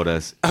never That- told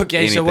us.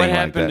 Okay, so what anything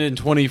like happened that. in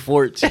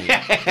 2014? In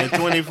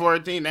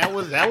 2014, that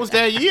was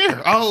that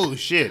year. Oh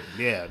shit,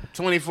 yeah.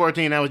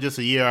 2014, that was just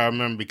a year I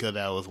remember because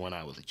that was when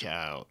I was a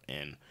child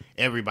and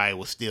everybody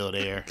was still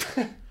there.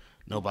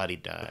 Nobody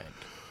died.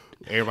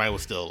 Everybody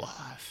was still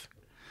alive.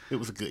 It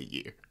was a good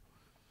year.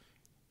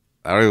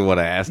 I don't even want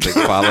to ask the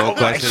follow-up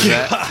questions.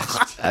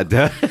 I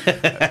don't.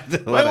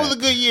 Well, it was a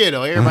good year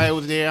though. Everybody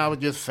was there. I was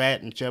just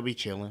fat and chubby,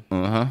 chilling.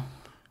 Uh-huh.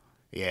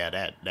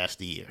 Yeah, that's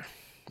the year.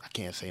 I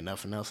can't say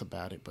nothing else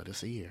about it, but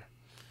it's a year.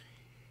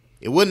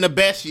 It wasn't the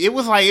best. It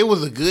was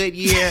a good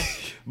year,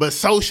 but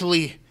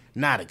socially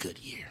not a good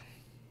year.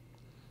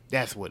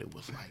 That's what it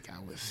was like. I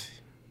was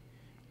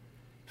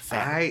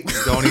fat. I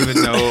don't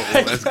even know.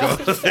 Let's go.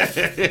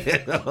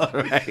 All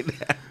right.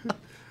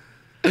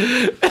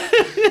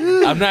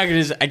 I'm not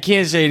gonna. I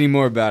can't say any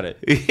more about it.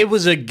 It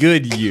was a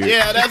good year.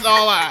 Yeah, that's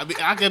all.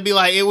 I could be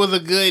like, it was a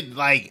good,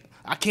 like,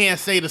 I can't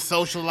say the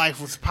social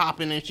life was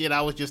popping and shit.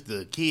 I was just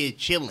a kid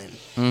chilling.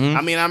 Mm-hmm.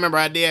 I mean, I remember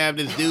I did have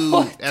this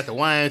dude at the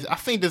wine. I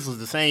think this was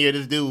the same year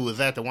this dude was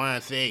at the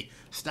YMCA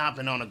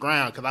stomping on the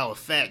ground because I was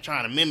fat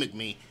trying to mimic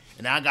me.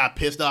 And I got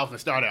pissed off and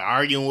started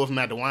arguing with him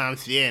at the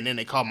YMCA. And then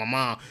they called my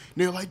mom.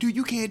 And they were like, dude,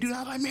 you can't do that. I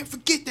was like, man,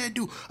 forget that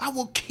dude. I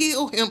will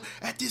kill him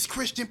at this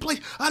Christian place.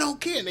 I don't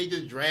care. And they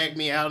just dragged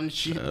me out and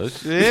shit. Oh,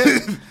 shit.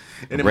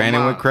 And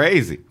Branden went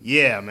crazy.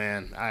 Yeah,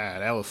 man.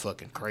 That was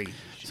fucking crazy.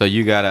 So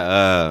you got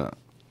a...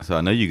 So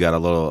I know you got a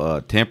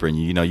little temper in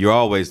you. You know, you're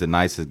always the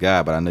nicest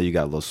guy, but I know you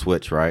got a little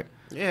switch, right?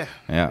 Yeah.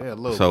 Yeah. A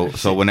little bit.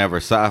 So whenever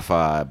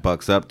Sci-Fi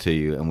bucks up to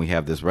you and we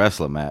have this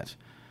wrestling match,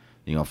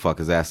 you gonna fuck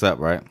his ass up,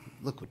 right?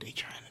 Look what they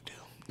trying to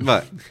do.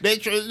 What?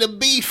 The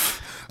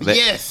beef.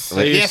 Yes.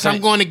 So Yes, I'm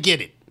going to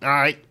get it. All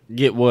right.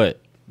 Get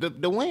what?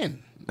 The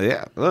win.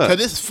 Yeah. Look. Cause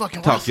this is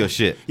fucking Talk wrestling. your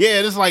shit.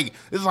 Yeah, this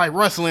is like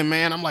wrestling,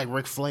 man. I'm like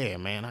Ric Flair,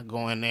 man. I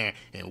go in there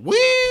and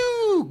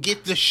woo,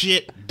 get the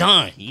shit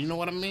done. You know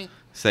what I mean?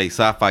 Say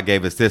Sci-Fi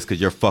gave us this because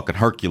you're fucking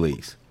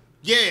Hercules.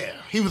 Yeah.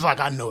 He was like,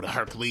 I know the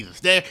Hercules is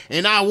there,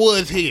 and I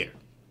was here.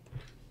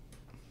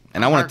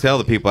 And I want to tell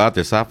the people out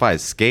there, Sci-Fi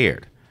is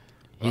scared.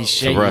 He's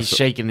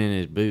shaking in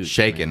his boots.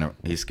 Shaking. Man.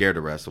 He's scared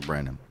to wrestle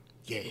Branden.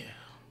 Yeah.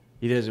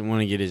 He doesn't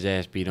want to get his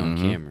ass beat on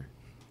camera.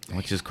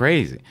 Which is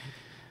crazy.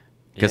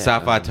 Because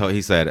Sci-Fi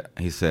he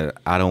said,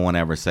 I don't want to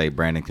ever say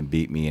Branden can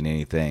beat me in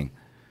anything.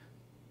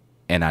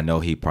 And I know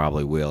he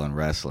probably will in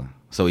wrestling.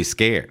 So he's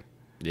scared.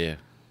 Yeah.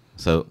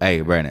 So, hey,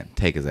 Branden,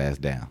 take his ass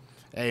down.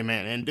 Hey,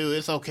 man, and dude,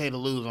 it's okay to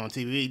lose on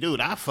TV. Dude,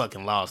 I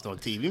fucking lost on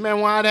TV.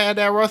 Man, why I had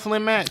that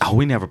wrestling match? Oh,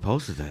 we never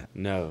posted that.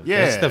 No.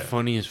 Yeah. That's the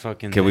funniest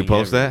fucking Can we thing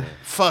post ever. that?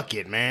 Fuck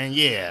it, man.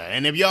 Yeah.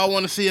 And if y'all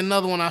want to see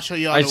another one, I'll show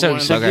y'all All right, the so, one.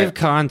 so Okay. give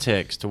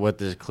context to what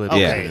this clip is.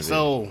 Okay, gonna be.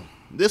 so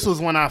this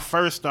was when I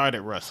first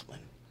started wrestling.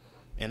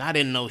 And I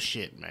didn't know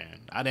shit,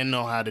 man. I didn't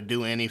know how to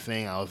do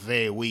anything. I was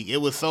very weak. It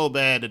was so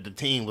bad that the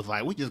team was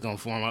like, we just going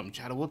to form up and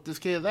try to whoop this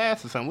kid's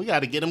ass or something. We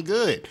got to get him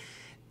good.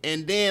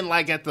 And then,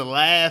 like, at the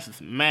last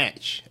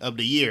match of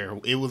the year,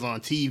 it was on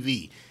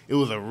TV. It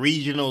was a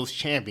regionals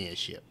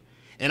championship.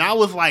 And I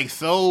was, like,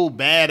 so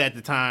bad at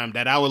the time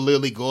that I would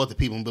literally go up to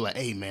people and be like,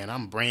 hey, man,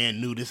 I'm brand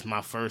new. This is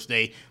my first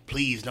day.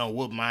 Please don't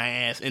whoop my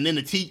ass. And then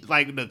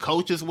the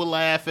coaches would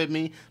laugh at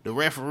me. The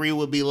referee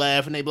would be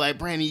laughing. They'd be like,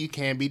 Branden, you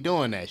can't be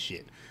doing that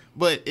shit.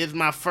 But it's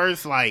my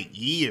first, like,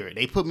 year.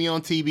 They put me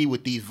on TV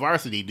with these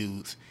varsity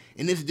dudes.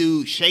 And this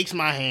dude shakes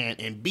my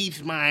hand and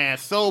beats my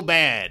ass so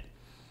bad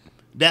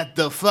that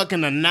the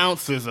fucking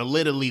announcers are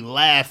literally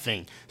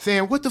laughing,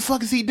 saying, what the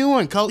fuck is he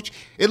doing, coach?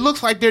 It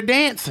looks like they're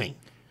dancing.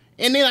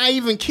 And then I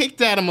even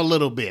kicked at him a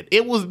little bit.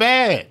 It was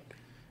bad.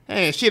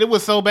 And shit, it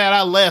was so bad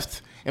I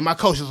left. And my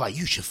coach was like,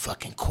 you should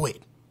fucking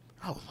quit.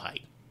 I was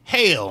like,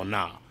 hell no.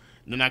 Nah.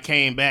 Then I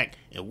came back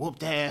and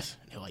whooped ass.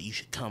 And they're like, you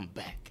should come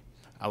back.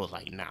 I was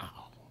like, nah.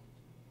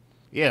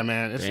 Yeah,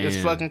 man, it's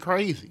fucking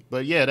crazy.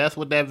 But yeah, that's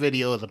what that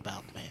video is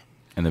about, man.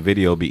 And the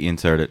video will be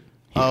inserted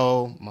here.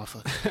 Oh,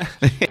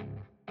 motherfucker.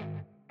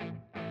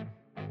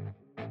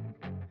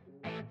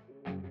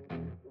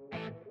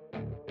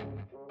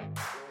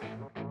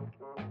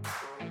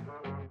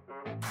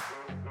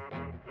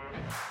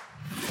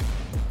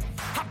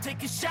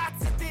 Taking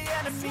shots at the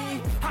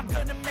enemy. I'm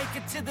gonna make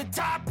it to the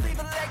top, leave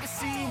a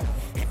legacy.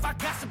 If I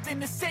got something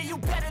to say, you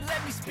better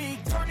let me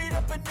speak. Turn it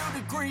up a new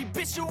degree,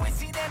 bitch, you ain't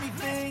seen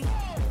anything.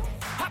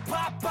 I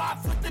pop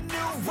off with the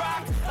new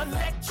rock,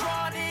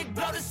 electronic,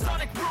 blow the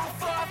sonic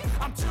roof up.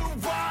 I'm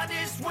too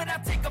honest when I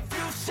take a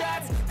few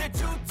shots. They're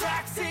too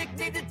toxic,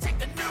 need to take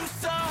a new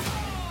song.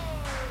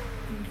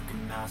 And you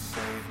cannot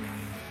save me,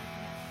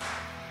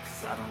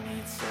 'cause I don't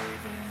need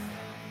saving.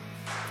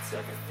 It's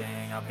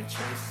everything I've been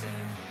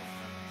chasing,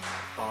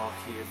 all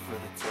here for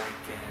the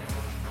taking.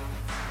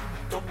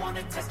 Don't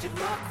wanna test your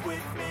luck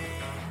with me,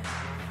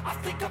 I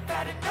think I've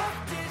had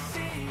enough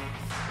disease.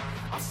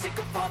 I'm sick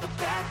of all the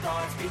bad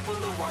thoughts, people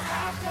who are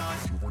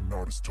half-nots. You are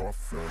not as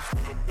tough as...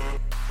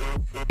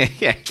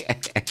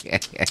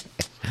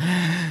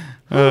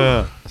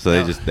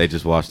 So they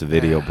just watched the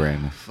video,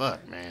 Branden.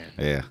 Fuck, man.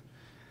 Yeah.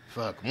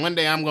 Fuck. One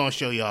day I'm gonna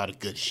show y'all the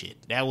good shit.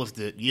 That was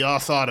y'all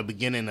saw the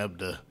beginning of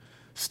the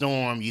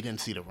storm. You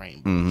didn't see the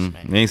rainbows,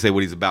 man. He ain't say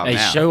what he's about Hey,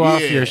 now. show off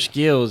Yeah. your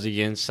skills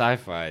against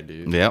Sci-Fi,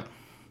 dude. Yep.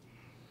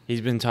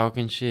 He's been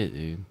talking shit,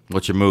 dude.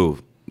 What's your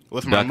move?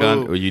 What's my Duck move?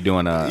 hunt, or you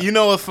doing You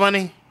know what's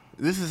funny?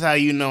 This is how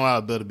you know I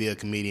was built to be a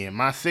comedian.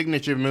 My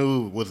signature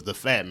move was the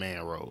fat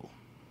man roll.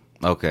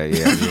 Okay,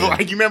 yeah.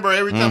 Like, you remember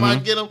every time I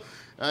get him,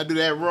 I do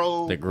that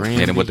roll. The grand.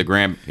 Hit him with the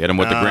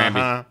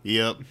Grammy.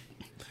 Yep.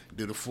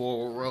 Do the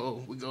forward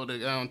roll. We go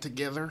down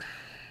together.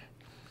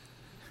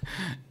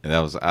 And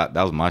that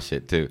was my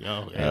shit too.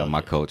 Oh,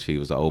 my coach, he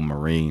was an old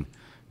Marine,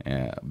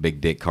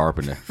 Big Dick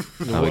Carpenter.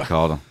 How we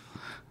called him.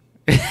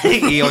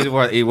 He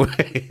wore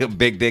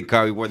Big Dick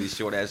Carpenter. He wore these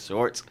short ass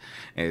shorts,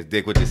 and his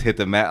dick would just hit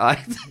the mat like.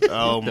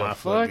 Oh my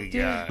fucking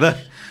god!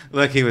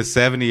 Look, he was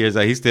 70 years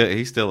old.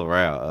 He's still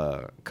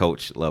around.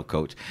 Coach, love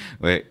Coach.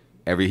 But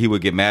he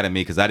would get mad at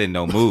me because I didn't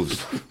know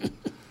moves.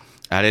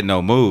 I didn't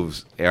know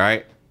moves. All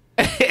right.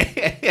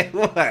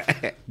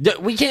 What?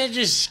 We can't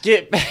just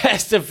skip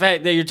past the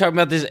fact that you're talking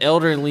about this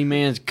elderly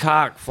man's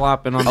cock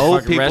flopping on the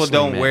Old fucking people wrestling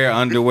don't mat. wear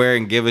underwear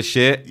and give a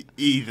shit.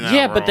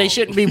 Yeah, but they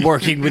shouldn't be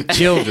working with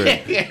children.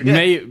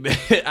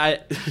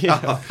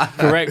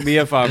 Correct me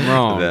if I'm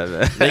wrong.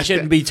 They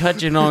shouldn't be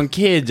touching on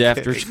kids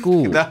after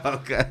school.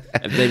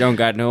 If they don't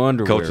got no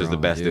underwear. Coach is the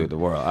best dude in the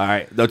world. All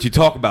right, don't you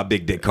talk about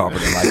Big Dick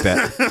Carpenter like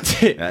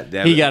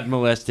that. He got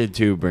molested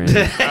too,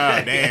 Branden.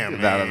 Oh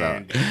damn, man.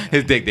 No.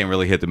 His dick didn't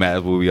really hit the mat.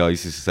 That's what we all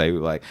used to say,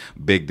 like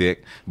big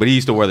dick. But he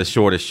used to wear the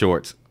shortest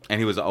shorts, and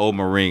he was an old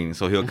Marine,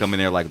 so he'll come in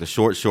there like the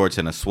short shorts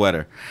and a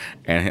sweater.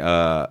 And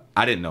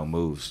I didn't know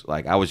moves.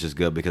 Like I was just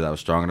good because I was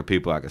stronger than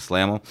people. I could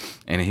slam them,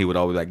 and he would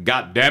always be like,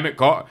 "God damn it,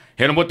 Carr,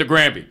 hit him with the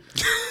Granby,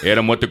 hit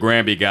him with the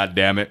Granby, God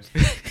damn it."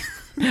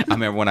 I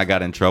remember when I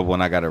got in trouble,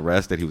 when I got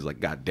arrested, he was like,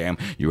 "God damn,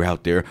 you're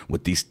out there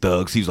with these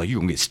thugs." He was like, "You're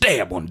gonna get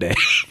stabbed one day."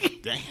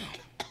 Damn.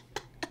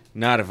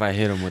 Not if I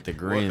hit him with the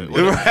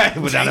Granby. Right,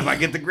 but not if I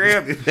get the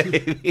Granby.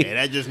 Yeah,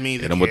 that just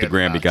means Hit him with the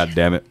Granby, God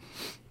damn it.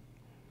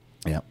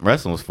 Yeah,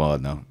 wrestling was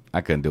fun though.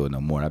 I couldn't do it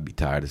no more. I'd be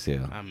tired as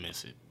hell. I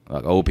miss it.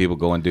 Like old people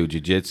go and do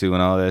jiu-jitsu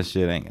and all that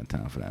shit. I ain't got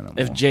time for that no more.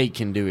 If Jake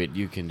can do it,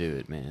 you can do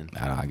it, man.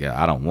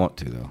 I don't want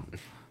to though.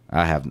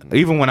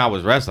 Even when I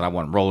was wrestling, I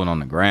wasn't rolling on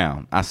the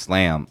ground. I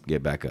slam,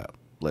 get back up.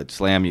 Let's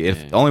slam you.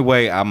 The only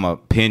way I'm gonna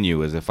pin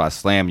you is if I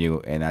slam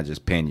you and I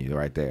just pin you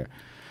right there.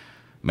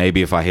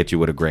 Maybe if I hit you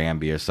with a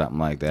Granby or something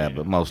like that,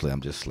 but mostly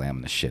I'm just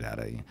slamming the shit out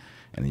of you,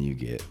 and then you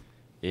get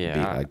beat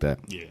like that.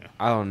 Yeah.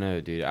 I don't know,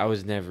 dude. I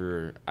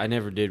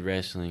never did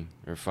wrestling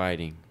or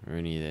fighting or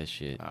any of that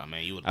shit. Oh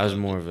man, I was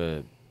more of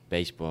a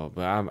baseball,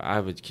 but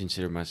I would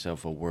consider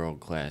myself a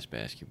world-class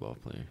basketball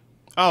player.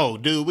 Oh,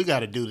 dude, we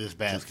got to do this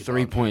basketball.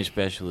 3-point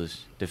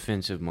specialist,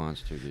 defensive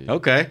monster, dude.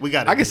 Okay,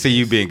 I can see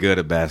you being good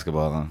at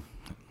basketball. Huh?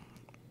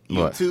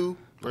 You two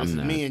versus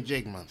me and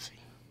Jake Muncie.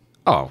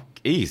 Oh,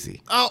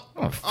 easy. Oh,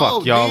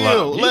 fuck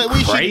y'all up.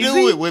 We should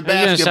do it with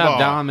basketball.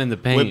 Dom in the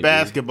paint, with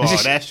basketball,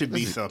 that should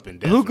be something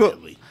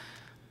definitely.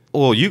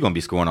 Well, you're gonna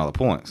be scoring all the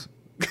points,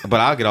 but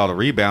I'll get all the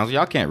rebounds.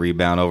 Y'all can't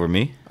rebound over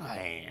me.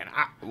 Man,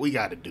 we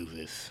got to do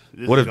this.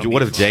 What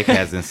if Jake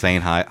has insane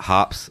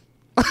hops?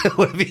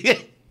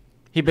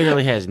 He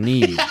barely has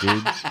knees,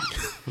 dude.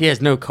 He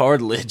has no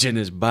cartilage in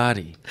his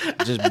body,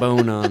 just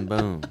bone on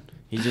bone.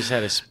 He just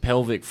had his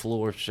pelvic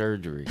floor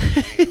surgery.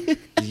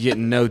 He's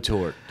getting no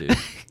torque, dude.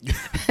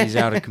 He's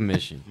out of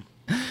commission.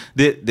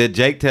 Did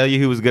Jake tell you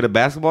he was good at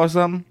basketball or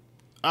something?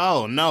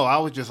 Oh no, I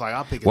was just like,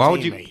 I'll pick a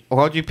teammate.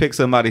 Why would you pick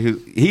somebody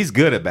he's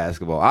good at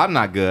basketball? I'm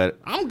not good.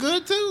 I'm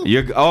good too.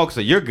 So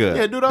you're good.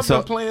 Yeah, dude, I've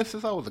been playing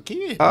since I was a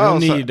kid. Oh,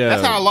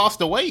 that's how I lost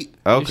the weight.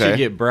 Okay. You should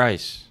get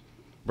Bryce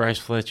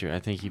Fletcher. I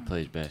think he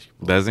plays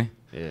basketball. Does he?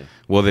 Yeah.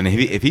 Well, then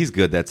if he's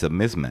good, that's a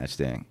mismatch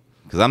thing.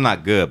 Because I'm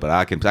not good, but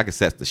I can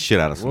set the shit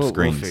out of some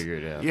screens. We'll figure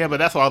it out. Yeah, but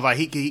that's why I was like,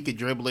 he could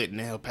dribble it and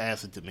then he'll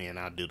pass it to me and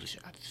I'll do the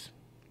shots.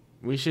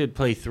 We should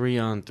play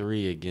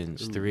 3-on-3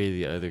 against 3 of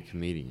the other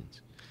comedians.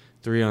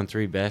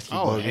 3-on-3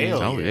 basketball games.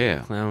 Hell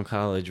yeah. Clown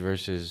College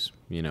versus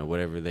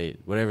whatever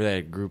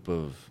that group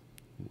of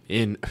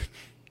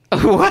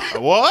What?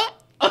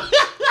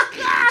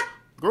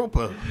 Group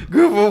of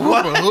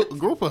what?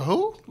 Group of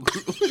who?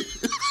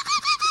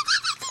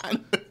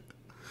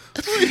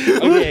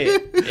 Okay,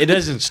 it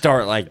doesn't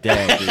start like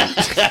that, dude.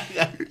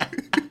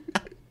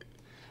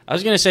 I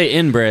was gonna say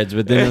inbreds,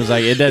 but then it was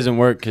like it doesn't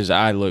work because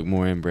I look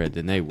more inbred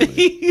than they would.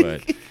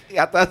 But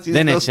I thought you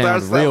then it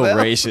sounds real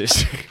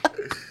racist.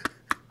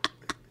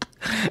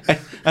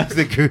 I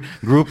said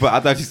group of, I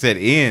thought you said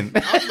in.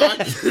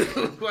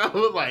 I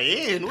was like,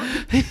 in? What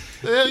the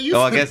hell you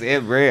I guess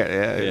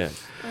inbred. Yeah.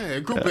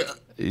 Hey, group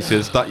of, You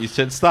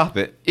should stop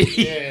it.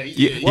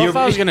 Yeah. Well, if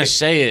I was gonna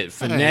say it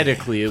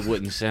phonetically, it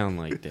wouldn't sound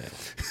like that.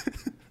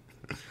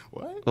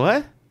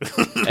 What?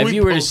 If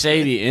you were to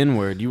say the N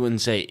word, you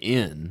wouldn't say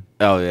in.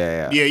 Oh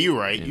yeah. Yeah, you're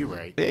right. You're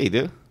right. Yeah, you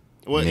do.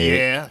 Well,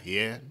 yeah.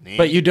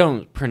 But you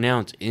don't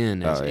pronounce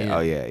in as Oh in.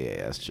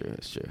 yeah. That's true.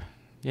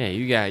 Yeah,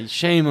 you got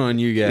shame on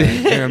you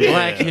guys during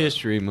Black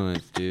History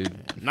Month,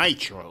 dude.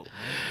 Nitro.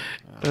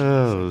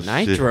 Oh,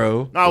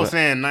 Nitro. No, I was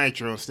saying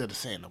nitro instead of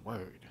saying the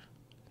word.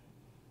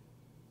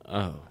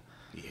 Oh.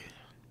 Yeah.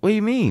 What do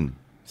you mean?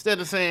 Instead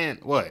of saying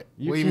what? What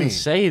do you can mean?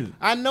 say.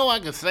 I know I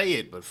can say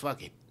it, but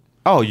fuck it.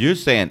 Oh, you're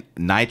saying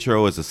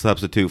nitro is a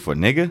substitute for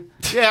nigga?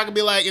 Yeah, I could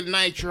be like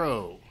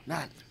nitro,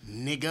 not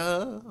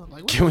nigga.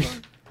 Like, Can we?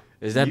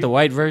 Is that the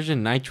white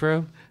version,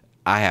 Nitro?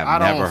 I have I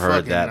don't never heard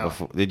fucking that know.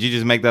 before. Did you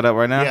just make that up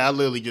right now? Yeah, I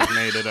literally just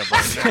made it up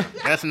right now.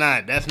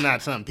 That's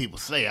not something people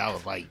say. I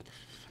was like,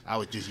 I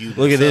was just using.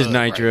 Look the at this sub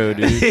nitro, right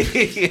now.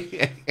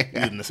 dude.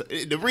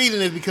 The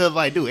reason is because,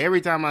 like, dude,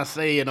 every time I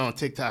say it on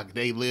TikTok,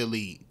 they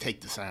literally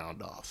take the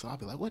sound off. So I'll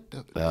be like, what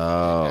the?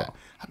 Oh.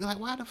 I'll be like,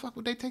 why the fuck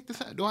would they take the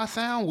sound? Do I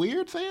sound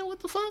weird saying what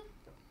the fuck?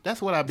 That's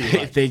what I'd be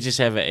like. If they just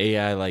have an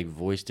AI like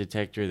voice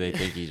detector, they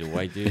think he's a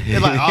white dude. They're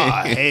like,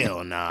 oh,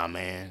 hell nah,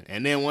 man.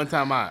 And then one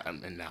time nah,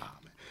 man.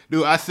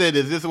 Dude, I said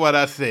this. This is what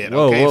I said.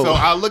 Whoa, Okay, whoa. so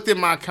I looked at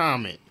my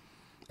comment.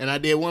 And I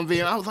did one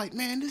video. I was like,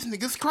 man, this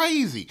nigga's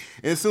crazy.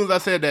 And as soon as I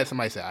said that,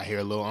 somebody said, I hear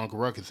a little Uncle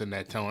Ruckus in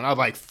that tone. I was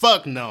like,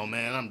 fuck no,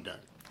 man. I'm done.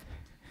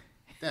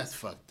 That's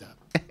fucked up.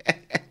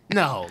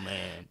 No,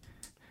 man.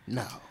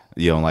 No.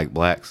 You don't like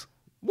blacks?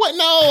 What?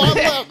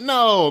 No.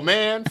 No,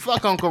 man.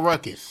 Fuck Uncle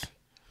Ruckus.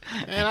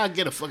 Man, I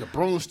get a fucking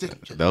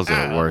broomstick. Those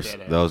are the worst.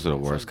 Those are the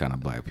worst kind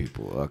of black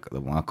people.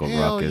 The Uncle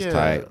Hell Ruckus yeah.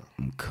 type,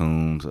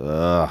 coons.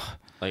 Ugh.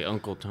 Like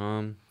Uncle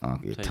Tom.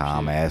 Uncle type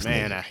Tom shit. ass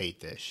Man, nigga. I hate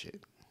that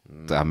shit.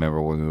 I remember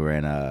when we were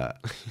in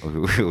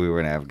we were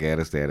in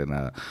Afghanistan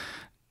and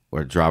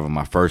we're driving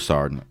my first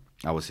sergeant.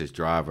 I was his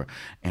driver,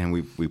 and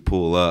we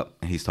pull up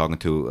and he's talking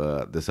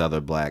to this other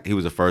black. He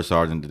was a first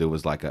sergeant. It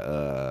was like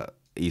a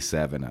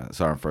E7,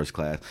 sergeant first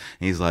class.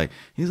 And he's like,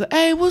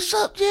 hey, what's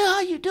up, Jill?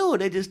 How you doing?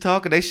 They just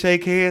talking. They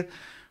shake hands.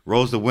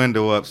 Rolls the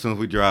window up. As soon as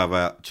we drive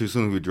out,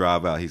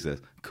 he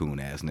says, coon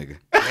ass nigga.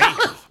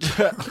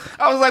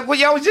 I was like, well,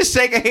 y'all was just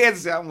shaking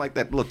hands. I'm like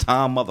that little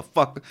Tom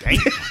motherfucker.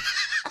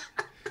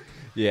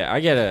 Yeah,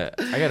 I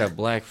got a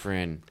black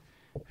friend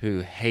who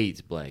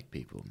hates black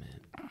people,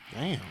 man.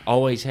 Damn.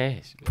 Always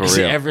has. For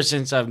real. Ever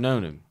since I've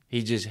known him.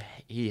 He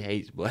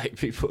hates black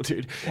people,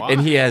 dude. Why?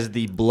 And he has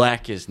the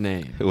blackest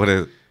name. What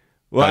is?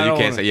 Well, oh, I you don't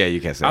can't wanna- say. Yeah, you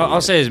can't say.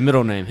 I'll say his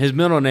middle name. His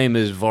middle name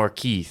is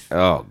Varkeith.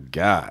 Oh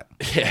God,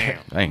 Yeah.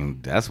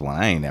 that's one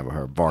I ain't never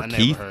heard. I Bar never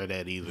Keith. heard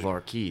that either.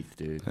 Varkeith,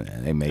 dude.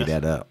 They made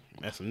that up.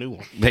 That's a new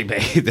one. They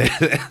made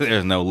that.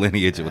 There's no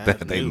lineage with That's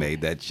that. They new.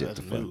 made that shit That's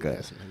the fuck new. up.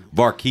 That's new.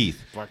 Bar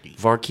Keith. Barky.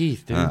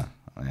 Varkeith, dude.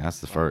 That's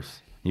the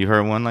first. You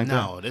heard one like that?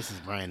 No, this is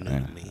brand new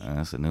to me.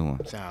 That's a new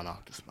one. Sound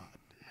off the spot.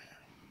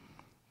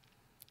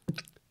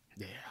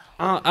 Yeah,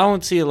 I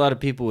don't see a lot of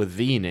people with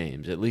V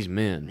names, at least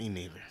men. me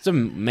neither. It's a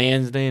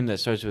man's name that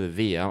starts with a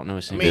V. I don't know a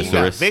I single mean, you got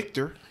Viscerous.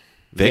 Victor,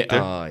 Victor.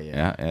 Oh,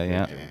 yeah.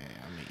 Yeah.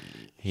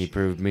 He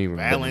proved me wrong.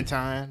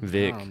 Valentine.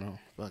 Vic. I don't know.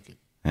 Fuck it.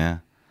 Yeah.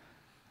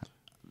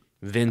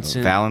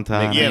 Vincent.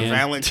 Valentine. Yeah, McMahon.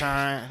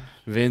 Valentine,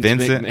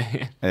 Vincent.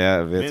 McMahon.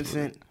 Yeah,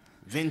 Vincent,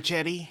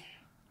 Vincetti,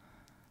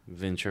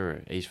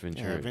 Ventura. Ace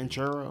Ventura.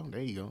 Ventura. There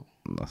you go.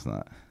 That's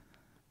not.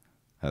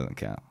 Doesn't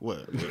count.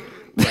 What?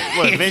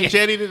 What?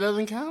 Vincetti that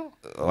doesn't count?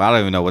 Well, I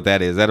don't even know what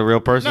that is. Is that a real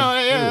person? No,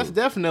 yeah, that's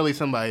definitely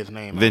somebody's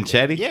name.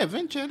 Vincetti? Yeah,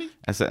 Vincetti.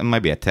 It might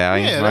be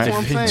Italian, Yeah, right? that's what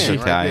I'm saying,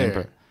 right Italian.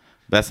 there.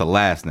 That's a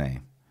last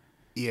name.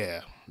 Yeah,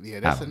 I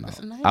that's don't know. that's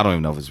a name. I don't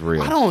even know if it's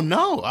real. I don't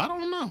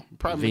know.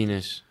 Probably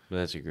Venus. But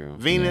that's a girl.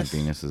 Venus. Yeah,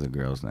 Venus is a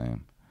girl's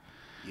name.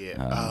 Yeah.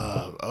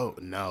 Oh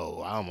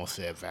no, I almost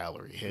said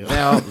Valerie.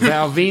 Hell.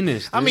 Val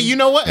Venus. I dude. mean, you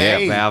know what? Yeah,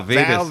 Hey, Val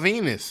Venus. Val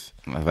Venus.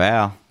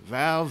 Val.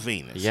 Val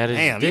Venus. He got his,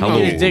 Damn, didn't you he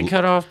know get his dick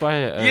cut off by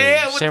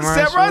a with samurai,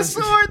 the samurai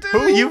sword? sword,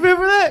 dude. You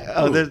remember that?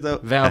 Oh, there's the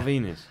Val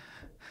Venus.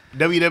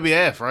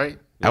 WWF, right?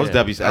 That was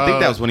Yeah. I think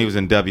that was when he was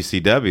in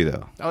WCW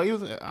though. Oh, he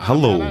was.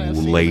 Hello, man, I didn't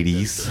see him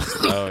ladies.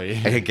 Oh, yeah.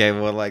 He gave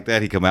one like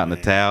that. He come out in the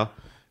towel,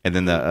 and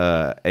then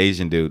the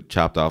Asian dude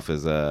chopped off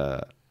his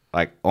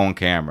like on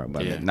camera,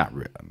 but Yeah. not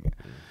real. I mean,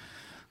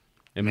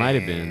 It might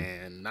have been.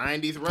 Man,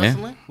 90s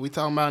wrestling. We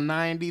talking about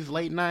 90s,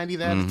 late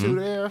 90s attitude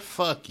era.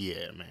 Fuck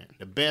yeah, man.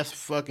 The best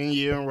fucking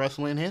year in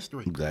wrestling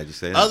history. I'm glad you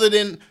said Other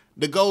than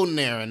the golden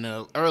era in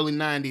the early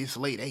 90s,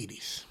 late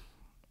 80s.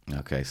 that.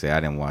 Okay, see, I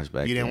didn't watch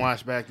back. You didn't then.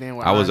 watch back then?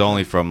 I was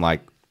only from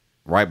like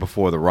right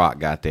before The Rock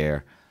got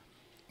there.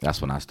 That's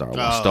when I started.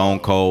 When Oh. Stone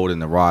Cold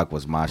and The Rock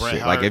was my Bret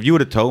shit. Hart. Like if you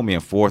would have told me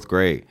in 4th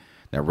grade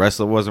that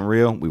wrestler wasn't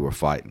real, we were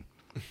fighting.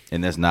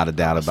 And there's not a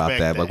doubt about respect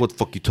that. that. Like, what the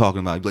fuck you talking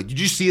about? You'd be like, did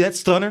you see that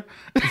stunner?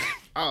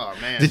 Oh,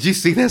 man. Did you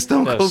see that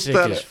Stone That Cold was sick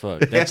stunner? as fuck.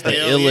 That's the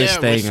Hell illest yeah,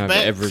 thing I've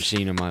respect. ever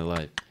seen in my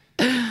life.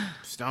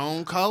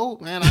 Stone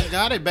Cold? Man, I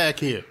got it back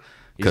here.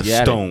 Because He's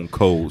got it. Stone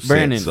Cold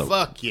Branden, said so.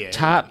 Fuck yeah.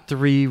 Top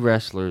 3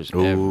 wrestlers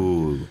ever.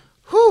 Ooh.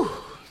 Whew.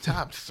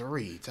 Top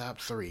three.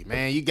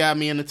 Man, you got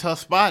me in a tough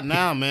spot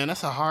now, man.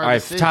 That's a hard All right,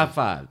 decision. top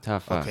 5.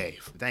 Okay,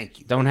 thank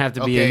you. Don't have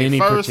to be in any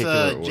first,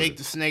 particular order. Jake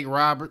the Snake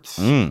Roberts,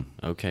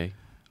 Okay.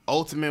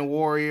 Ultimate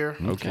Warrior,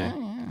 Okay.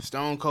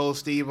 Stone Cold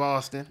Steve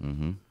Austin.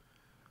 Mm-hmm.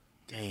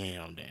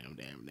 Damn.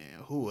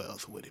 Who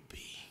else would it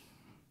be?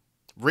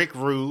 Rick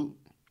Rude.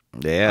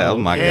 Yeah, that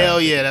was my guy.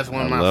 Hell yeah, that's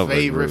one of I my love Rick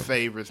favorite Rude.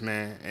 favorites,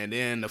 man. And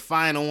then the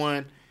final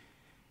one,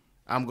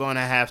 I'm going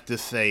to have to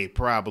say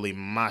probably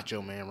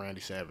Macho Man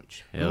Randy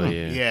Savage. Hell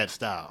yeah. He had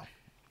style.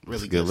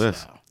 Really Good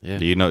list. style. Yeah.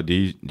 Do you know?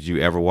 Did you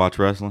ever watch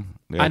wrestling?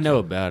 I know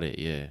about it,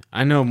 yeah.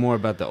 I know more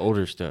about the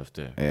older stuff,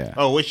 though. Yeah.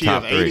 Oh, which year?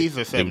 Top 3. 80s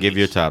or Then give 70s?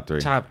 your top 3.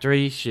 Top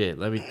 3? Shit,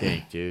 let me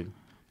think, dude.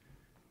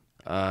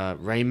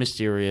 Rey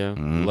Mysterio.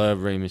 Mm-hmm.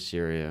 Love Rey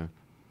Mysterio.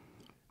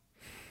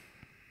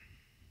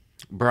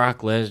 Brock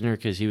Lesnar,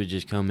 because he would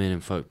just come in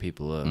and fuck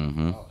people up.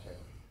 Mm-hmm.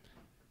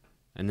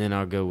 And then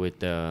I'll go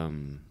with, I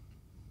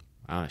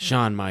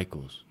Shawn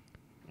Michaels.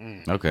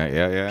 Okay,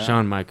 yeah.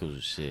 Shawn Michaels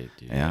was sick,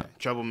 dude. Yeah.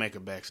 Troublemaker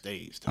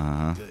backstage. Too.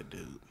 Good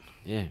dude.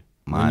 Yeah.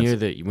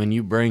 Mine's- When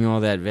you bring all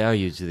that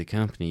value to the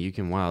company, you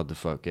can wild the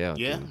fuck out.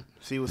 Yeah. Dude.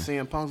 See what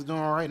CM Punk's doing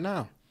right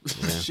now.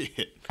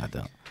 Shit. I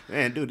don't.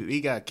 Man, dude,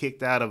 he got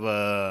kicked out of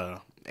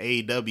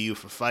AEW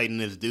for fighting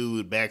this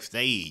dude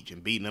backstage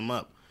and beating him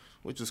up,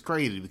 which was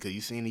crazy because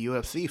you seen the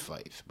UFC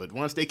fights. But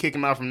once they kick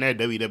him out from there,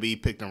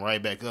 WWE picked him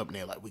right back up, and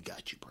they're like, "We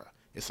got you, bro.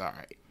 It's all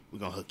right. We're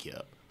gonna hook you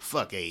up.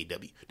 Fuck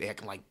AEW. They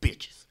acting like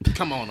bitches.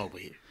 Come on over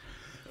here."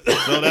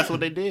 So that's what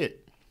they did.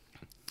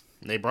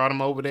 They brought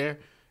him over there,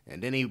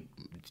 and then he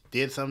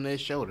did something to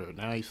his shoulder.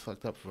 Now he's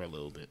fucked up for a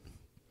little bit.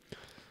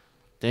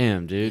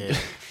 Damn, dude.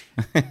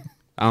 Yeah.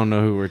 I don't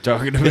know who we're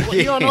talking about. Well,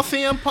 you don't know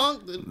CM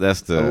Punk?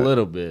 That's A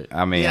little bit.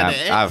 I mean, Yeah, the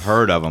X. I've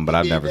heard of him, but He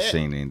I've did never that.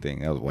 seen anything.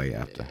 That was way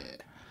after.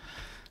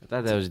 I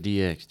thought that was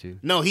DX, too.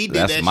 No, he did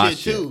That's that my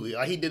shit too.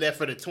 He did that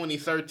for the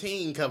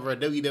 2013 cover of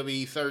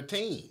WWE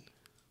 13.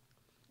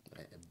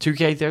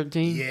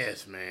 2K13?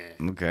 Yes, man.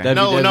 Okay. That-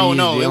 No, WWE no, is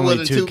no. the It only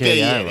wasn't 2K 2K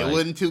yet. I It like.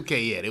 wasn't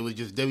 2K yet. It was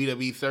just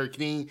WWE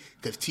 13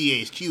 because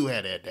THQ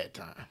had it at that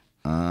time.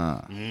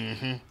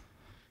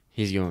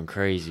 He's going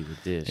crazy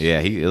with this.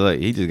 Yeah,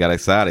 he just got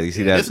excited. You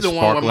see that This is the one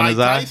where sparkle in Mike his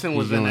eye? Tyson He's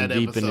was in going that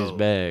deep episode. in his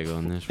bag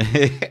on this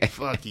one.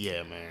 Fuck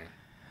yeah, man.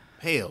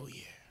 Hell yeah.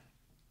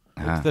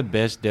 What's the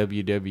best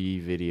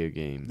WWE video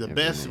game? The ever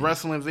best made?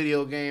 wrestling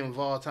video game of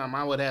all time,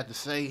 I would have to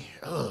say,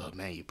 oh,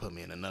 man, you put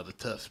me in another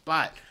tough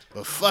spot.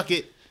 But fuck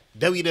it,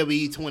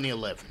 WWE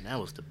 2011. That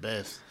was the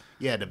best.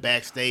 Yeah, the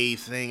backstage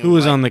thing. Who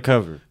was on the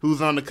cover? Who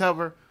was on the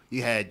cover?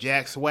 You had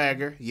Jack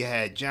Swagger, you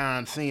had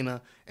John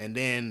Cena, and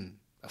then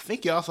I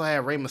think you also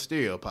had Rey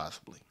Mysterio,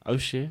 possibly. Oh,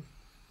 shit.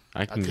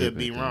 I I can could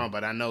be wrong,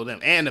 but I know them.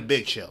 And the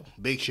Big Show.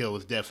 Big Show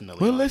was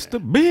definitely on it's there.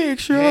 the big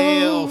show.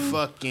 Hell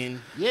fucking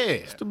yeah.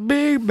 The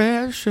big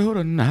bad show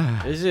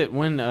tonight. Is it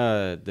when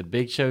the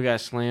Big Show got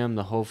slammed,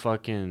 the whole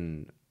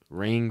fucking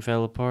ring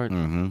fell apart?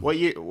 What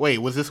year? Wait,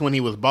 was this when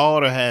he was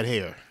bald or had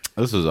hair?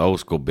 This was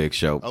old school big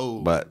show. Oh,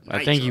 but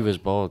I think he Nitro. was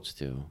bald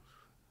still.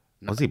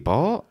 was he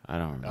bald I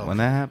don't remember. when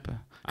that happened?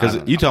 Because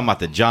you talking about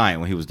the Giant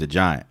when he was the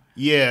Giant.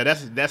 Yeah,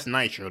 that's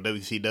Nitro,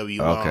 WCW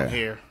long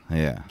hair.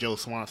 Yeah. Joe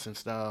Swanson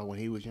style when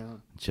he was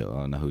young. Joe, I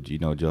don't know who. Do you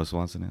know who Joe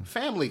Swanson is?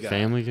 Family Guy.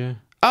 Family Guy?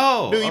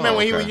 Oh, Dude, you remember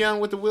when he was young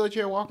with the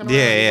wheelchair walking around?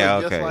 Yeah, He yeah,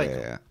 looked just okay, like yeah,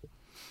 him. yeah.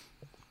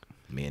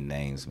 Me and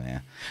names,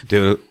 man.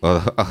 Dude,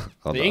 hold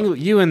on.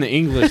 You and the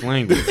English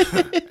language.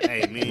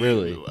 Hey, man.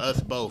 Really?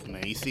 Us both,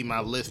 man. You see my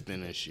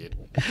lisping and shit.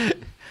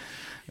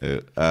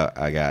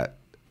 I got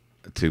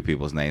two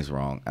people's names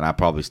wrong, and I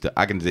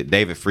can say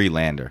David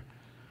Freelander.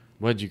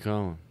 What'd you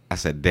call him? I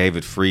said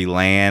David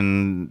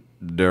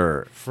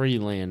Freelander,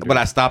 Freelander. but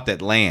I stopped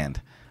at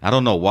land. I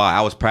don't know why.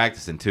 I was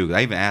practicing too.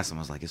 I even asked him.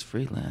 I was like, "Is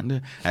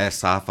Freelander?" I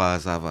asked Sci-Fi.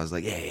 I was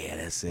like, "Yeah,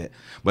 that's it."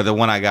 But the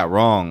one I got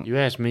wrong, You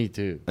asked me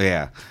too.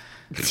 yeah,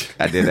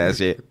 I did that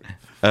shit.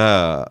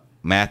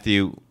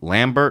 Matthew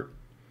Lambert.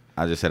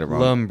 I just said it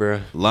wrong.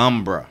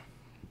 Lumbra.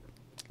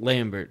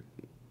 Lambert.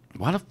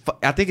 Why the fuck?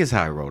 I think it's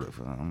how I wrote it.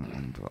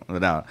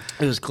 No.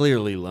 It was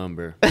clearly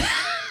lumber.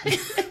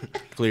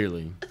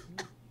 Clearly.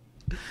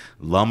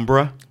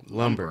 Lumbra.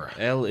 Lumber.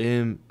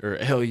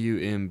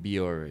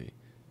 Lumbra.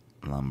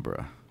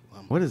 Lumbra.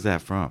 What is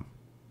that from?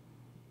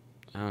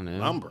 I don't know.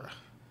 Lumbra.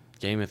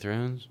 Game of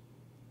Thrones?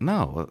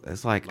 No,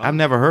 it's like I've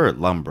never heard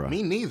Lumbra.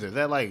 Me neither. Is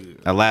that like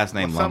A last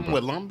name something Lumbra.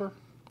 with lumber?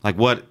 Like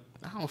what?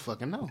 I don't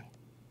fucking know.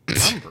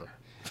 Lumber.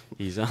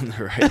 He's on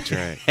the right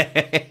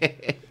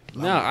track.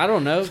 No, I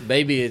don't know.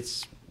 Maybe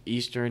it's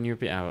Eastern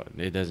European. Oh,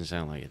 it doesn't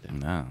sound like it, though.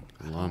 No,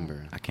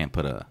 Lumber. I can't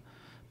put a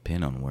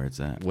pin on where it's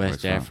at. where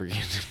West it's from. African.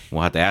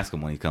 We'll have to ask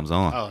him when he comes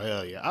on. Oh,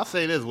 hell yeah. I'll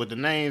say this. With the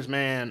names,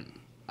 man,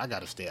 I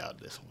got to stay out of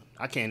this one.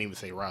 I can't even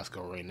say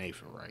Roscoe Ray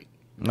Nathan right.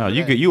 No,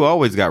 you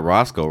always got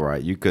Roscoe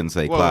right. You couldn't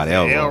say What Clyde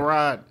was it? Elroy.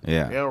 Elrod?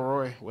 Yeah.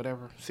 Elroy,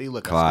 whatever. See,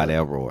 look. I Clyde still-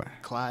 Elroy.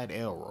 Clyde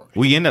Elroy.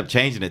 We end up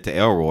changing it to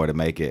Elroy to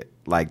make it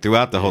like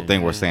throughout the whole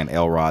thing. We're saying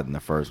Elrod in the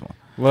first one.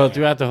 Well,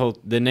 throughout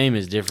the name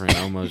is different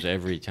almost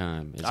every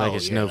time. It's like Oh, a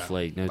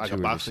snowflake. No like two a are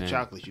the box of same.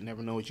 chocolates. You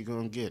never know what you're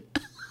going to get.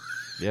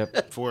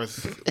 Yep,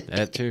 Forrest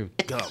that too.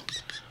 Gump.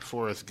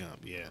 Forrest Gump,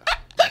 yeah.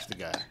 That's the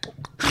guy.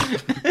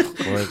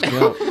 Forrest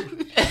Gump.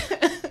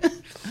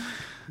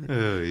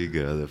 Oh, you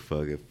guys are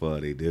fucking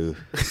funny, dude.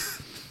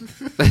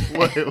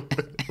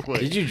 Wait.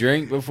 Did you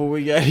drink before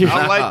we got here?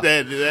 I like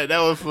that. That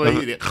was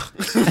funny.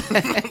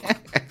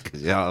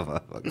 Cause y'all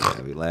fucking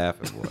have me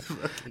laughing, boy.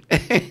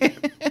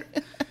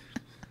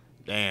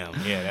 Damn,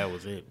 yeah, that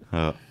was it.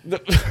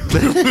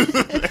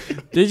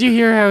 Did you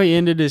hear how he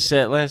ended his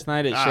set last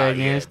night at Shag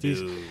yeah, Nasty's?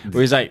 dude.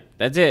 Where he's like,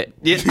 "That's it.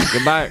 Yeah.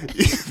 Goodbye."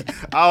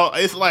 Oh,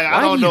 it's like I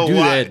Why don't do you know do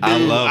why. that, dude. dude? I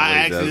love when he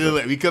I does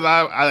actually because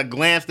I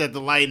glanced at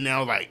the light and I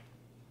was like,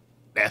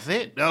 "That's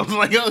it." I was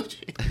like, "Oh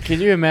shit." Could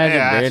you imagine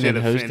Yeah, I Branden should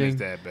have hosting? finished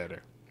that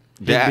better.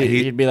 Yeah,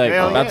 He'd be like,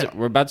 Hell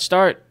we're about to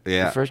start.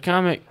 Yeah. The first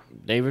comic,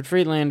 David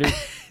Friedlander.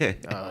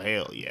 Oh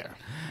hell yeah.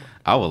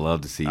 I would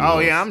love to see you. Oh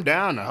host. yeah, I'm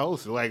down to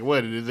host. Like,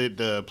 what is it?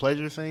 The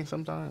pleasure thing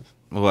sometimes.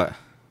 What?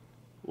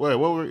 What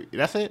were?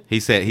 That's it. He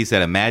said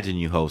imagine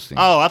you hosting.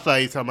 Oh, I thought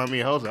he was talking about me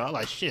hosting. I was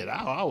like, shit.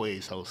 I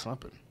always host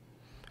something.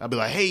 I'd be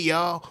like, hey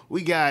y'all,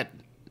 we got.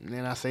 And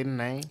then I say the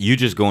name. You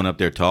just going up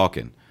there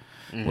talking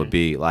would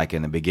be like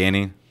in the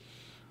beginning.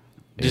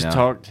 Just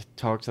talk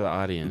to the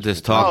audience.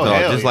 Just talk Oh, to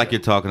hell just yeah. like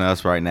you're talking to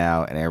us right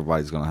now, and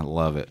everybody's gonna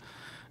love it.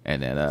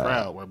 And then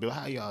Crowd work. Be like,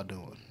 how y'all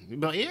doing? You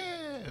be like,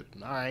 yeah,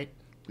 all right.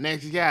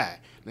 Next guy.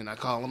 Then I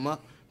call him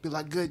up. Be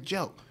like, good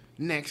joke.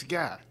 Next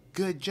guy,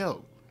 good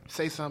joke.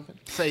 Say something.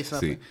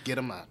 See, Get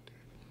him out.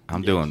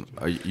 I'm doing.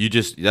 You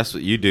just that's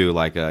what you do.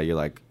 Like you're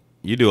like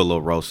you do a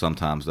little roast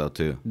sometimes though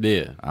too.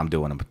 Yeah. I'm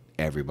doing them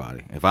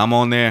everybody. If I'm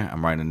on there,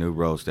 I'm writing a new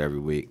roast every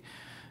week.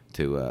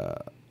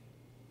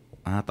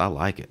 I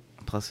like it.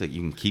 Plus, you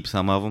can keep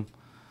some of them.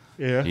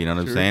 Yeah. You know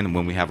what I'm saying? And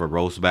when we have a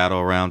roast battle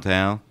around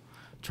town,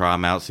 try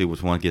them out, see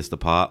which one gets the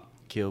pop.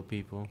 Kill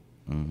people.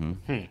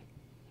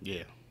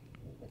 Yeah.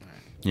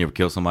 You ever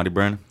kill somebody,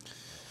 Branden?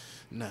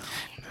 No.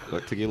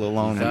 What took you a little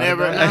long?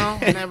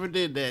 Never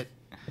did that.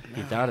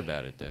 He thought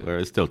about it, though. Well,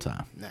 it's still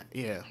time. Nah,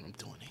 yeah, I'm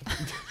doing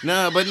it.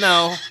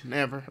 No,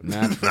 never.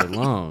 Not for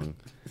long.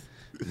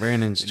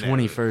 Brandon's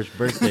 21st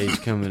birthday is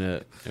coming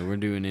up, and we're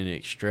doing an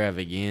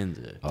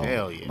extravaganza. Oh,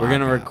 Hell yeah. We're going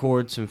to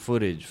record some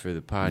footage for the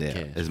yeah.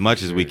 podcast. As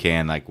much as we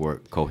can, like we're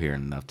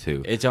coherent enough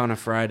too. It's on a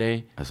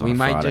Friday. It's on we a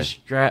might Friday. just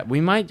strap.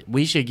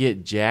 We should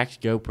get Jack's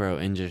GoPro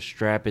and just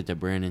strap it to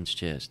Brandon's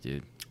chest,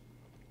 dude.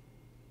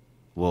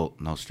 Well,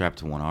 no, strap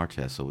to one of our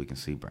chest so we can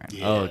see Branden.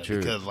 Yeah, Oh, true.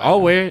 because, like, I'll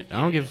wear it.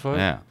 I don't give a fuck.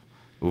 Yeah.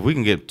 Well, if we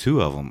can get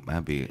two of them,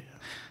 that'd be.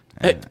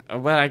 Hey,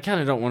 but I kind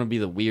of don't want to be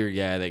the weird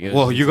guy that goes.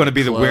 Well, to you're going to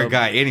be the club. weird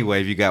guy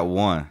anyway if you got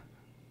one.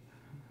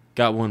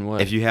 Got one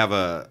what? If you have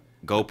a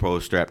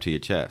GoPro strapped to your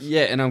chest.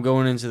 Yeah, and I'm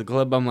going into the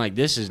club. I'm like,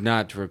 this is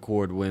not to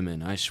record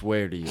women. I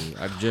swear to you.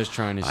 I'm just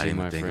trying to I see didn't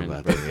my even think friend.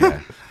 about that.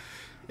 Yeah.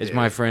 It's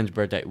my friend's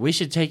birthday. We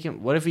should take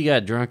him. What if he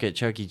got drunk at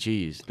Chuck E.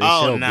 Cheese? They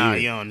Oh, sell no, beer.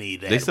 you don't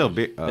need that. They sell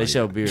beer. Oh, They yeah.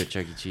 sell beer at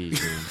Chuck E.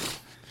 Cheese. Man.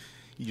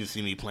 You just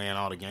see me playing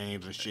all the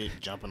games and shit,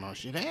 jumping on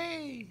shit.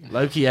 Hey.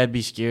 Low-key, I'd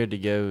be scared to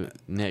go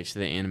next to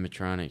the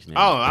animatronics now.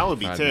 Oh, I would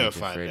be Five Nights at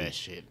terrified of Freddy's. that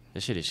shit.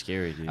 That shit is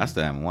scary, dude. I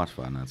still haven't watched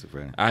Five Nights at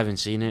Freddy's. I haven't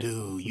seen it,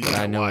 Dude, you but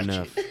gotta I know watch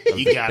enough it. of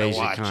You the gotta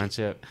basic watch it.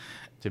 concept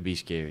to be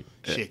scared.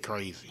 Shit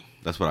crazy.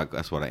 That's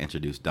what I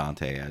introduced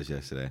Dante as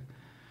yesterday.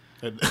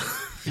 You said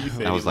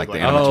That he was like the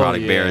looked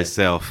animatronic Oh, bear yeah.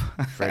 itself.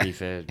 Freddy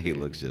Fazbear. He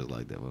looks just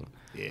like that one.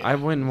 Yeah. I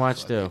went and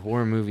watched a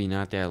horror movie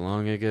not that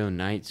long ago,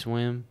 Night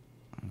Swim.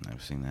 I've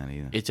never seen that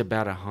either. It's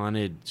about a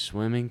haunted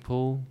swimming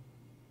pool,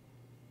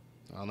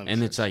 Oh, let me and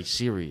see. it's like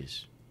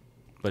serious,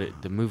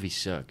 but the movie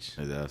sucks.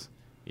 It does.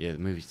 Yeah, the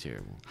movie's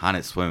terrible.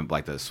 Haunted swim,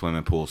 like the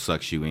swimming pool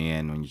sucks you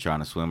in when you're trying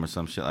to swim or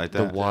some shit like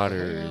The that.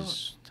 water hell?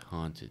 is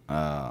haunted.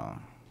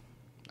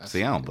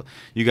 See, I don't.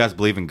 You guys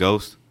believe in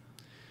ghosts?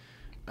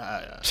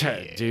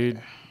 Yeah.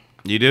 Dude,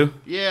 You do?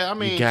 Yeah, I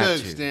mean, got to an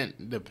to.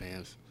 extent,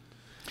 depends.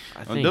 I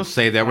Well, think. don't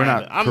say that. We're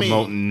not I mean-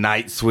 promoting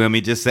Night Swim.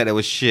 He just said it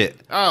was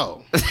shit.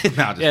 Oh, No,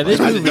 just Yeah, this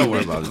playing. movie. Don't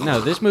worry about it.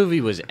 No, this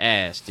movie was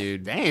ass,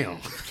 dude. damn.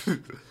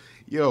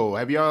 Yo,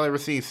 have y'all ever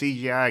seen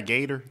CGI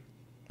Gator?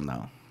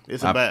 No.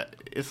 It's I- about.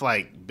 It's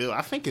like Bill.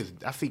 I think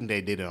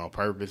they did it on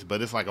purpose,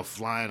 but it's like a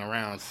flying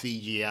around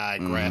CGI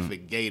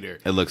graphic gator.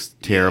 It looks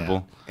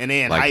terrible. Yeah. And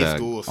they in Like high the-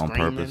 school on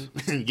screaming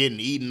and getting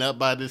eaten up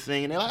by this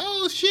thing. And they're like,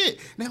 oh, shit. And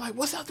they're like,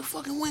 what's out the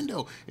fucking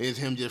window? And it's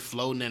him just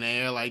floating in the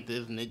air like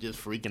this, and they just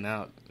freaking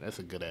out. That's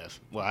a good ass.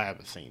 Well, I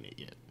haven't seen it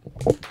yet.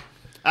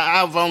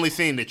 I've only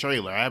seen the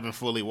trailer. I haven't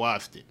fully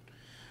watched it.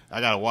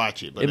 I got to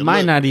watch it. But It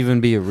might not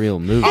even be a real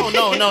movie. Oh,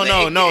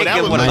 no.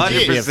 That was might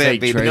just be a legit. fake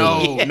be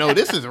trailer. No,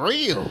 this is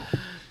real.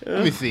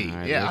 Let me see. All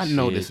right, Yeah, I let's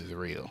know see this it. is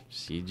real.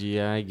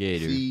 CGI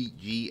Gator.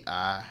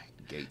 CGI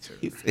Gator.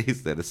 He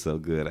said it's so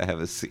good. I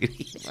haven't seen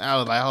it. I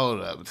was like, hold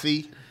up.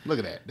 See? Look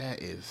at that.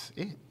 That is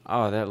it.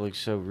 Oh, that looks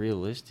so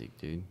realistic,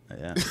 dude.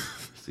 Yeah.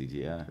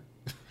 CGI.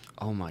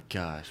 Oh my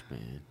gosh,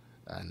 man.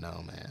 I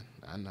know, man.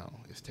 I know.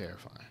 It's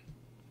terrifying.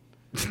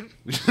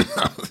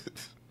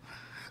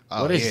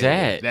 What is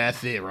that?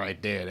 That's it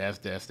right there.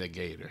 That's the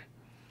gator.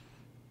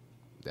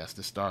 That's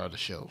the star of the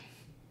show.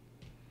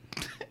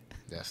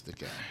 That's the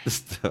guy. The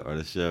star of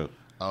the show.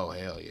 Oh,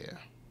 hell yeah.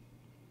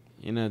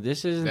 You know,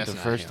 this isn't That's the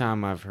not first him.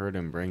 time I've heard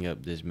him bring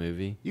up this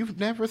movie. You've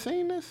never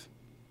seen this?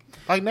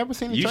 Like, never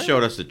seen the You trailer?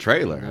 showed us the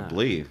trailer, I Nah.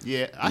 believe.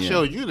 Yeah, I Yeah.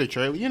 showed you the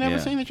trailer. You never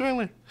Yeah. seen the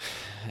trailer?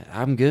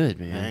 I'm good,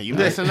 man. Man, you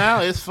missing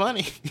out. It's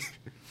funny.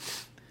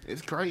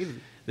 It's crazy.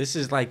 This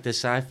is like the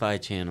Sci-Fi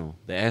Channel,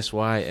 the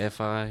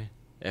SYFI,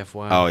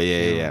 FY. Oh, yeah,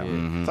 channel, yeah.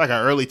 Mhm. It's like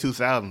an early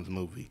 2000s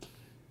movie,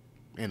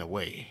 in a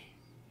way.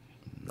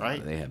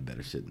 Right? They have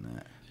better shit than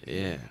that.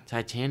 Yeah.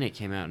 Titanic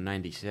came out in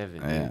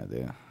 '97. Yeah, dude.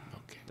 yeah.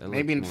 Okay. That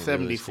Maybe in looked more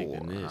realistic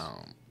 74. than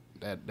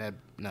this.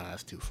 No,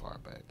 that's too far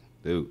back.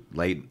 Dude,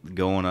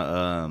 going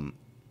to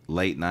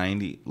late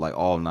 90s, like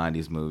all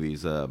 90s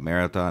movies,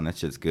 Marathon, that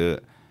shit's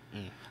good.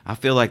 I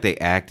feel like they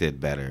acted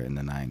better in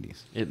the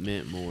 90s. It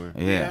meant more.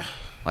 Yeah.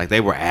 Like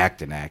they were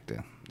acting.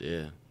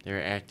 Yeah.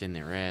 They're acting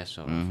their ass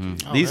off. Mhm.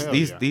 dude. Oh, these hell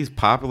these yeah. these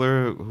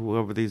popular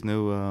whoever these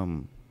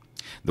new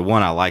the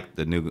one I like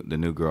the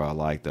new girl I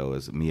like though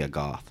is Mia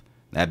Goth.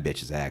 That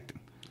bitch is acting.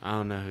 I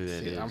don't know who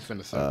that is. I'm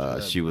finna search it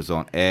up. She was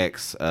on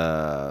X.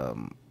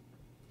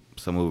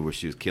 Some movie where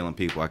she was killing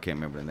people. I can't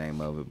remember the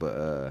name of it,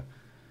 but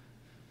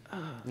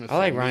I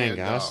like Ryan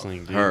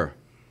Gosling, dude. her.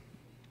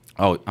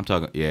 Oh, I'm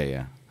talking.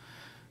 Yeah.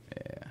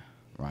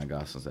 Ryan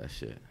Gosling's that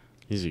shit.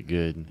 He's a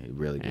good He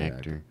really good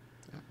actor.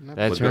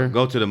 That's But her.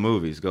 Go to the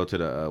movies. Go to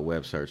the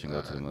web search and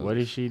go to the movies. What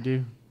does she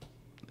do?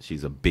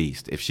 She's a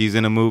beast. If she's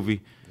in a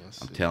movie,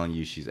 Let's I'm see. telling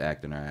you, she's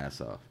acting her ass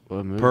off.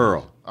 What movie?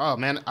 Pearl. Oh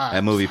man, I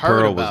That movie heard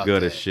Pearl was about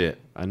good that. as shit.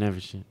 I never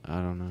seen. I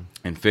don't know.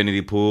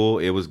 Infinity Pool,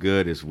 it was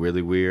good. It's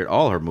really weird.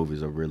 All her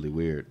movies are really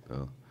weird,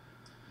 though.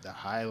 The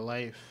High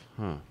Life.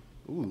 Huh?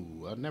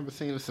 Ooh, I've never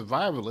seen a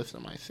Survivalist. I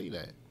might see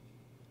that.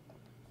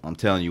 I'm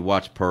telling you,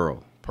 watch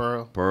Pearl.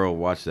 Pearl. Pearl,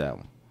 watch that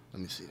one.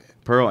 Let me see that.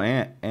 Pearl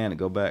and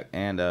go back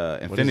and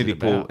Infinity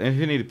Pool. about?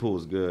 Infinity Pool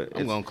is good.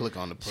 I'm gonna click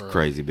on the Pearl.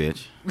 Crazy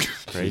bitch.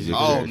 Crazy.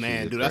 Oh She's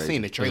man, just dude, I crazy.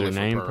 seen the Is trailer her for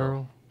name Pearl.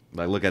 Pearl?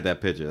 Like, look at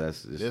that picture.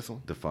 That's just This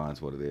one?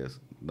 defines what it is.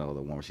 No,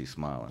 the one where she's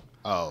smiling.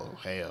 Oh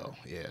hell,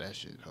 yeah, that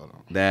shit. Hold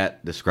on.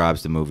 That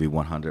describes the movie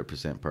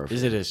 100% perfect.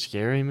 Is it a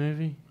scary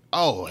movie?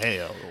 Oh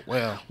hell,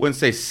 well, Wouldn't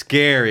say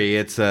scary.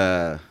 It's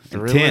Thriller?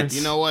 intense.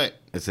 you know what?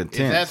 It's Is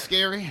intense. that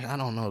scary? I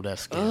don't know. If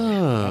that's scary.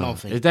 I don't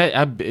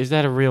think. Is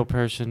that a real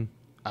person?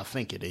 I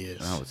think it is.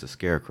 Oh, it's a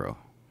scarecrow.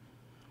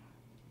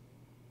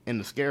 In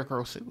the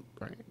scarecrow suit,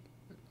 right?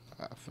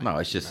 I think- No,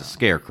 it's just a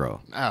scarecrow.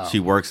 Oh. She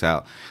works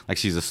out like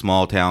she's a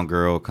small town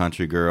girl,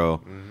 country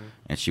girl,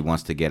 and she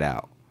wants to get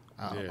out.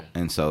 Oh. Yeah.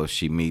 And so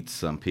she meets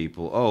some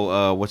people.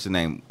 Oh, what's the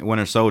name?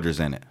 Winter Soldier's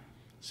in it.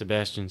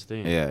 Sebastian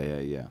Stan.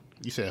 Yeah.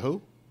 You said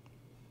who?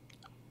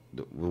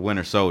 The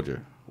Winter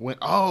Soldier.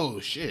 Oh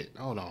shit!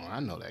 Hold on,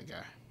 I know that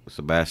guy.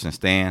 Sebastian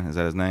Stan, is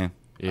that his name?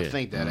 Yeah. I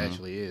think that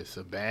actually is He's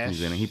in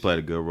Sebastian. it. He played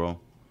a good role.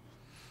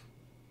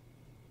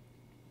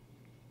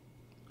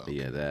 But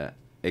yeah, that.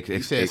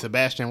 You said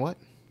Sebastian what?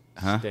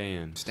 huh?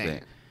 Stan.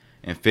 Stan.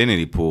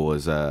 Infinity Pool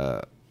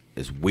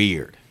is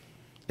weird.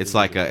 It's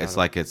like it's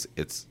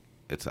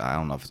I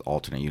don't know if it's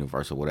alternate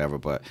universe or whatever,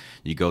 but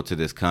you go to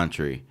this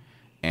country,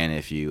 and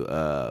if you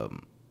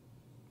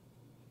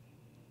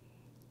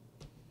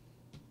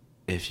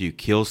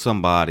kill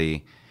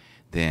somebody,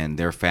 then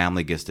their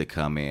family gets to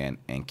come in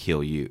and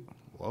kill you.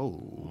 Whoa.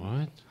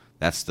 What?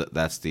 That's the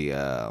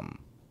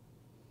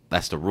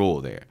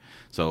rule there.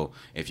 So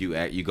if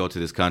you go to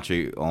this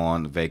country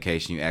on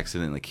vacation, you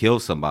accidentally kill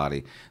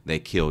somebody, they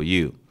kill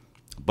you.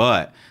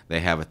 But they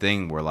have a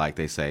thing where like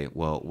they say,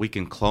 well, we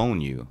can clone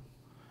you,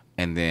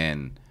 and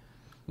then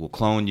we'll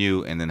clone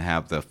you, and then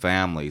have the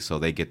family so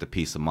they get the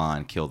peace of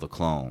mind, kill the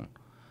clone,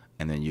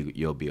 and then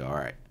you'll be all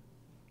right.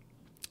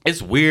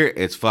 It's weird.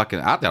 It's fucking.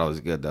 I thought it was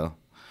good though.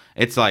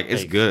 It's like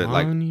it's They good.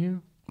 clone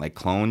you? Like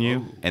clone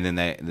you, and then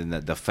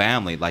the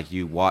family, like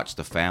you watch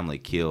the family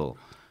kill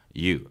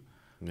you,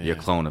 your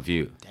Yeah. clone of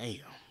you. Damn.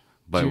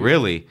 But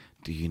really,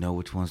 do you know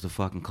which one's the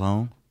fucking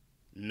clone?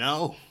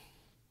 No.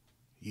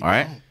 You All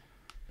right. don't.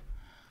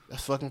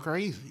 That's fucking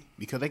crazy.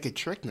 Because they could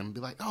trick them and be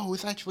like, oh,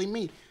 it's actually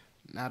me.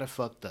 Now they're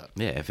fucked up.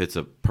 Yeah, if it's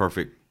a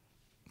perfect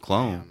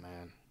clone, Damn,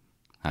 man.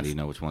 how do you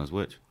know which one is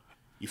which?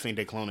 You think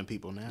they're cloning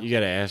people now? You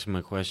gotta ask them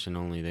a question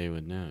only they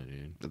would know,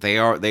 dude.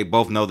 They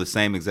both know the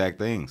same exact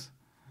things.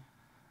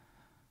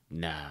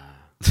 Nah.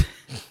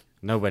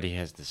 Nobody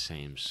has the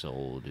same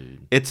soul,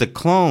 dude. It's a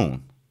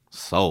clone.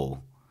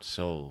 Soul.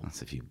 Soul.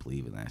 That's if you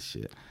believe in that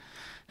shit.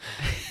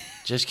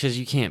 Just because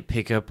you can't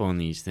pick up on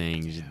these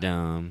things,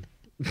 dumb.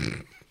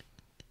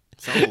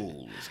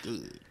 Soul is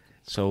good.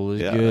 Soul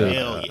is Yeah. good.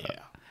 Hell yeah.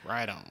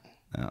 Right on.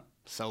 Yeah.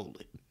 Sold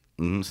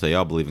it. So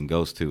y'all believe in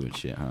ghosts too and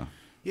shit, huh?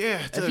 Yeah.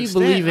 to If an you extent,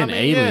 believe I in mean,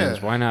 aliens,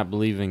 yeah. why not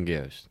believe in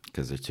ghosts?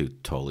 Because they're two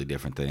totally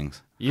different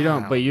things. You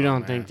don't, but you know,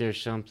 don't man. think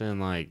there's something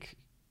like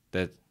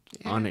that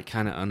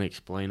kind of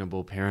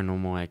unexplainable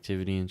paranormal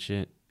activity and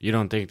shit? You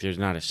don't think there's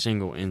not a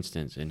single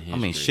instance in history? I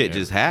mean, shit ever?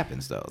 just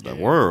happens though. The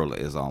world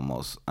is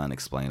almost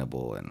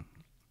unexplainable, and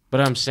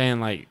But I'm saying,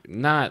 like,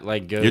 not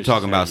like ghosts. you're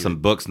talking about that some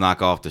books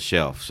knock off the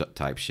shelf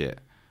type shit.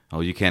 Oh,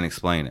 you can't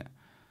explain it.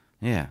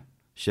 Yeah,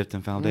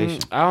 shifting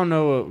foundation. I don't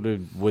know what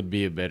would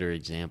be a better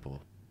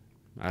example.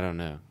 I don't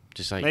know.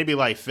 Just like Maybe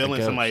like feeling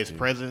ghost, somebody's dude.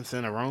 presence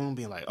in a room,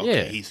 being like,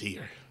 okay, Yeah. he's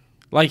here.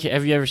 Like,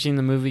 have you ever seen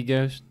the movie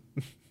Ghost?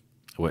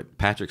 What,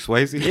 Patrick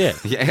Swayze? Yeah.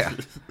 Yeah.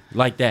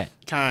 Like that.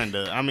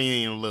 Kinda. I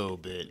mean, a little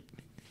bit.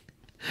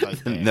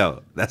 Like that.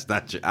 No, that's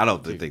not true. I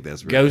don't think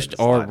that's real. Ghosts That's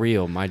are not-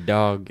 real. My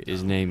dog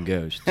is named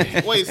Ghost.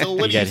 Wait, so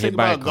what He do you got think hit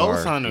by a about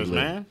ghost car. hunters, He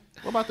lived. man?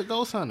 What about the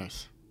ghost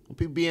hunters? Will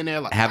people be in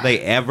there like, Have they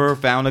ever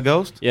found a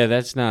ghost? Yeah,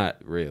 that's not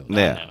real.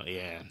 Yeah. No,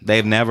 yeah.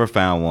 They've never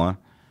found one.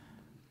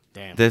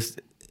 Damn. This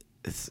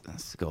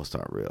ghosts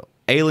aren't real.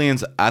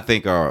 Aliens, I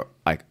think, are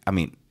like, I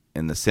mean,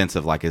 in the sense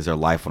of like, is there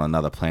life on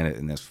another planet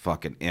in this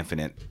fucking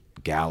infinite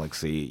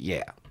galaxy?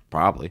 Yeah,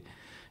 probably.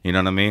 You know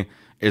what I mean?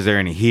 Is there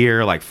any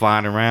here, like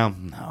flying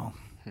around? No.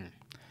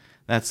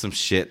 That's some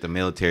shit the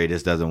military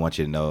just doesn't want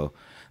you to know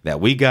that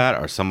we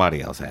got or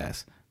somebody else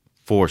has,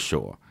 for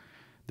sure.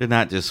 They're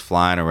not just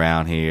flying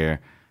around here.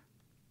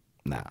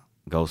 Nah,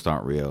 ghosts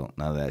aren't real.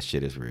 None of that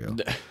shit is real.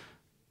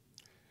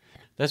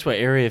 That's what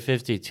Area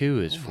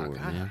 52 is Oh for,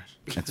 man.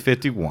 It's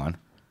 51.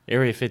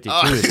 Area 52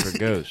 is for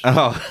ghosts.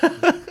 Oh,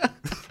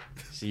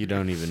 So you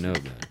don't even know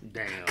that.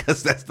 Damn.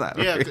 because that's not.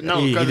 Yeah, real. no,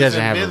 He because doesn't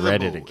it's have a invisible.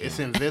 Reddit account. It's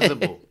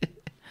invisible.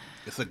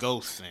 It's a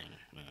ghost thing,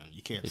 man.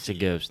 You can't. It's see a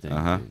ghost thing.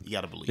 Uh-huh. dude. You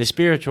gotta believe. The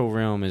spiritual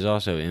realm is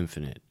also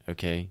infinite,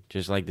 okay?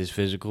 Just like this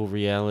physical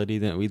reality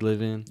that we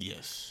live in,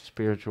 Yes.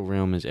 spiritual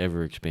realm is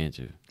ever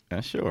expansive,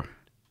 Yeah, sure.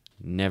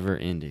 never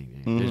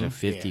ending. There's a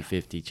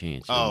 50-50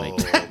 chance. you'll Oh make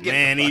it.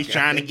 man, he's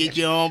trying to get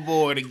you on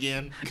board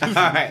again. All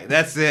right,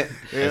 that's it.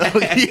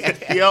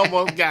 He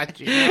almost got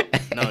you.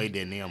 No, he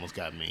didn't. He almost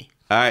got me.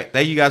 All right,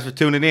 thank you guys for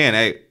tuning in.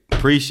 Hey,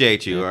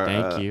 appreciate you.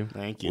 Thank you.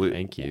 Thank you.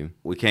 Thank you.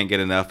 We can't get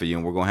enough of you,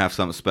 and we're gonna have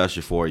something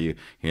special for you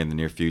here in the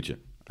near future.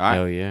 All right,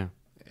 Hell yeah.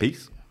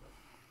 peace.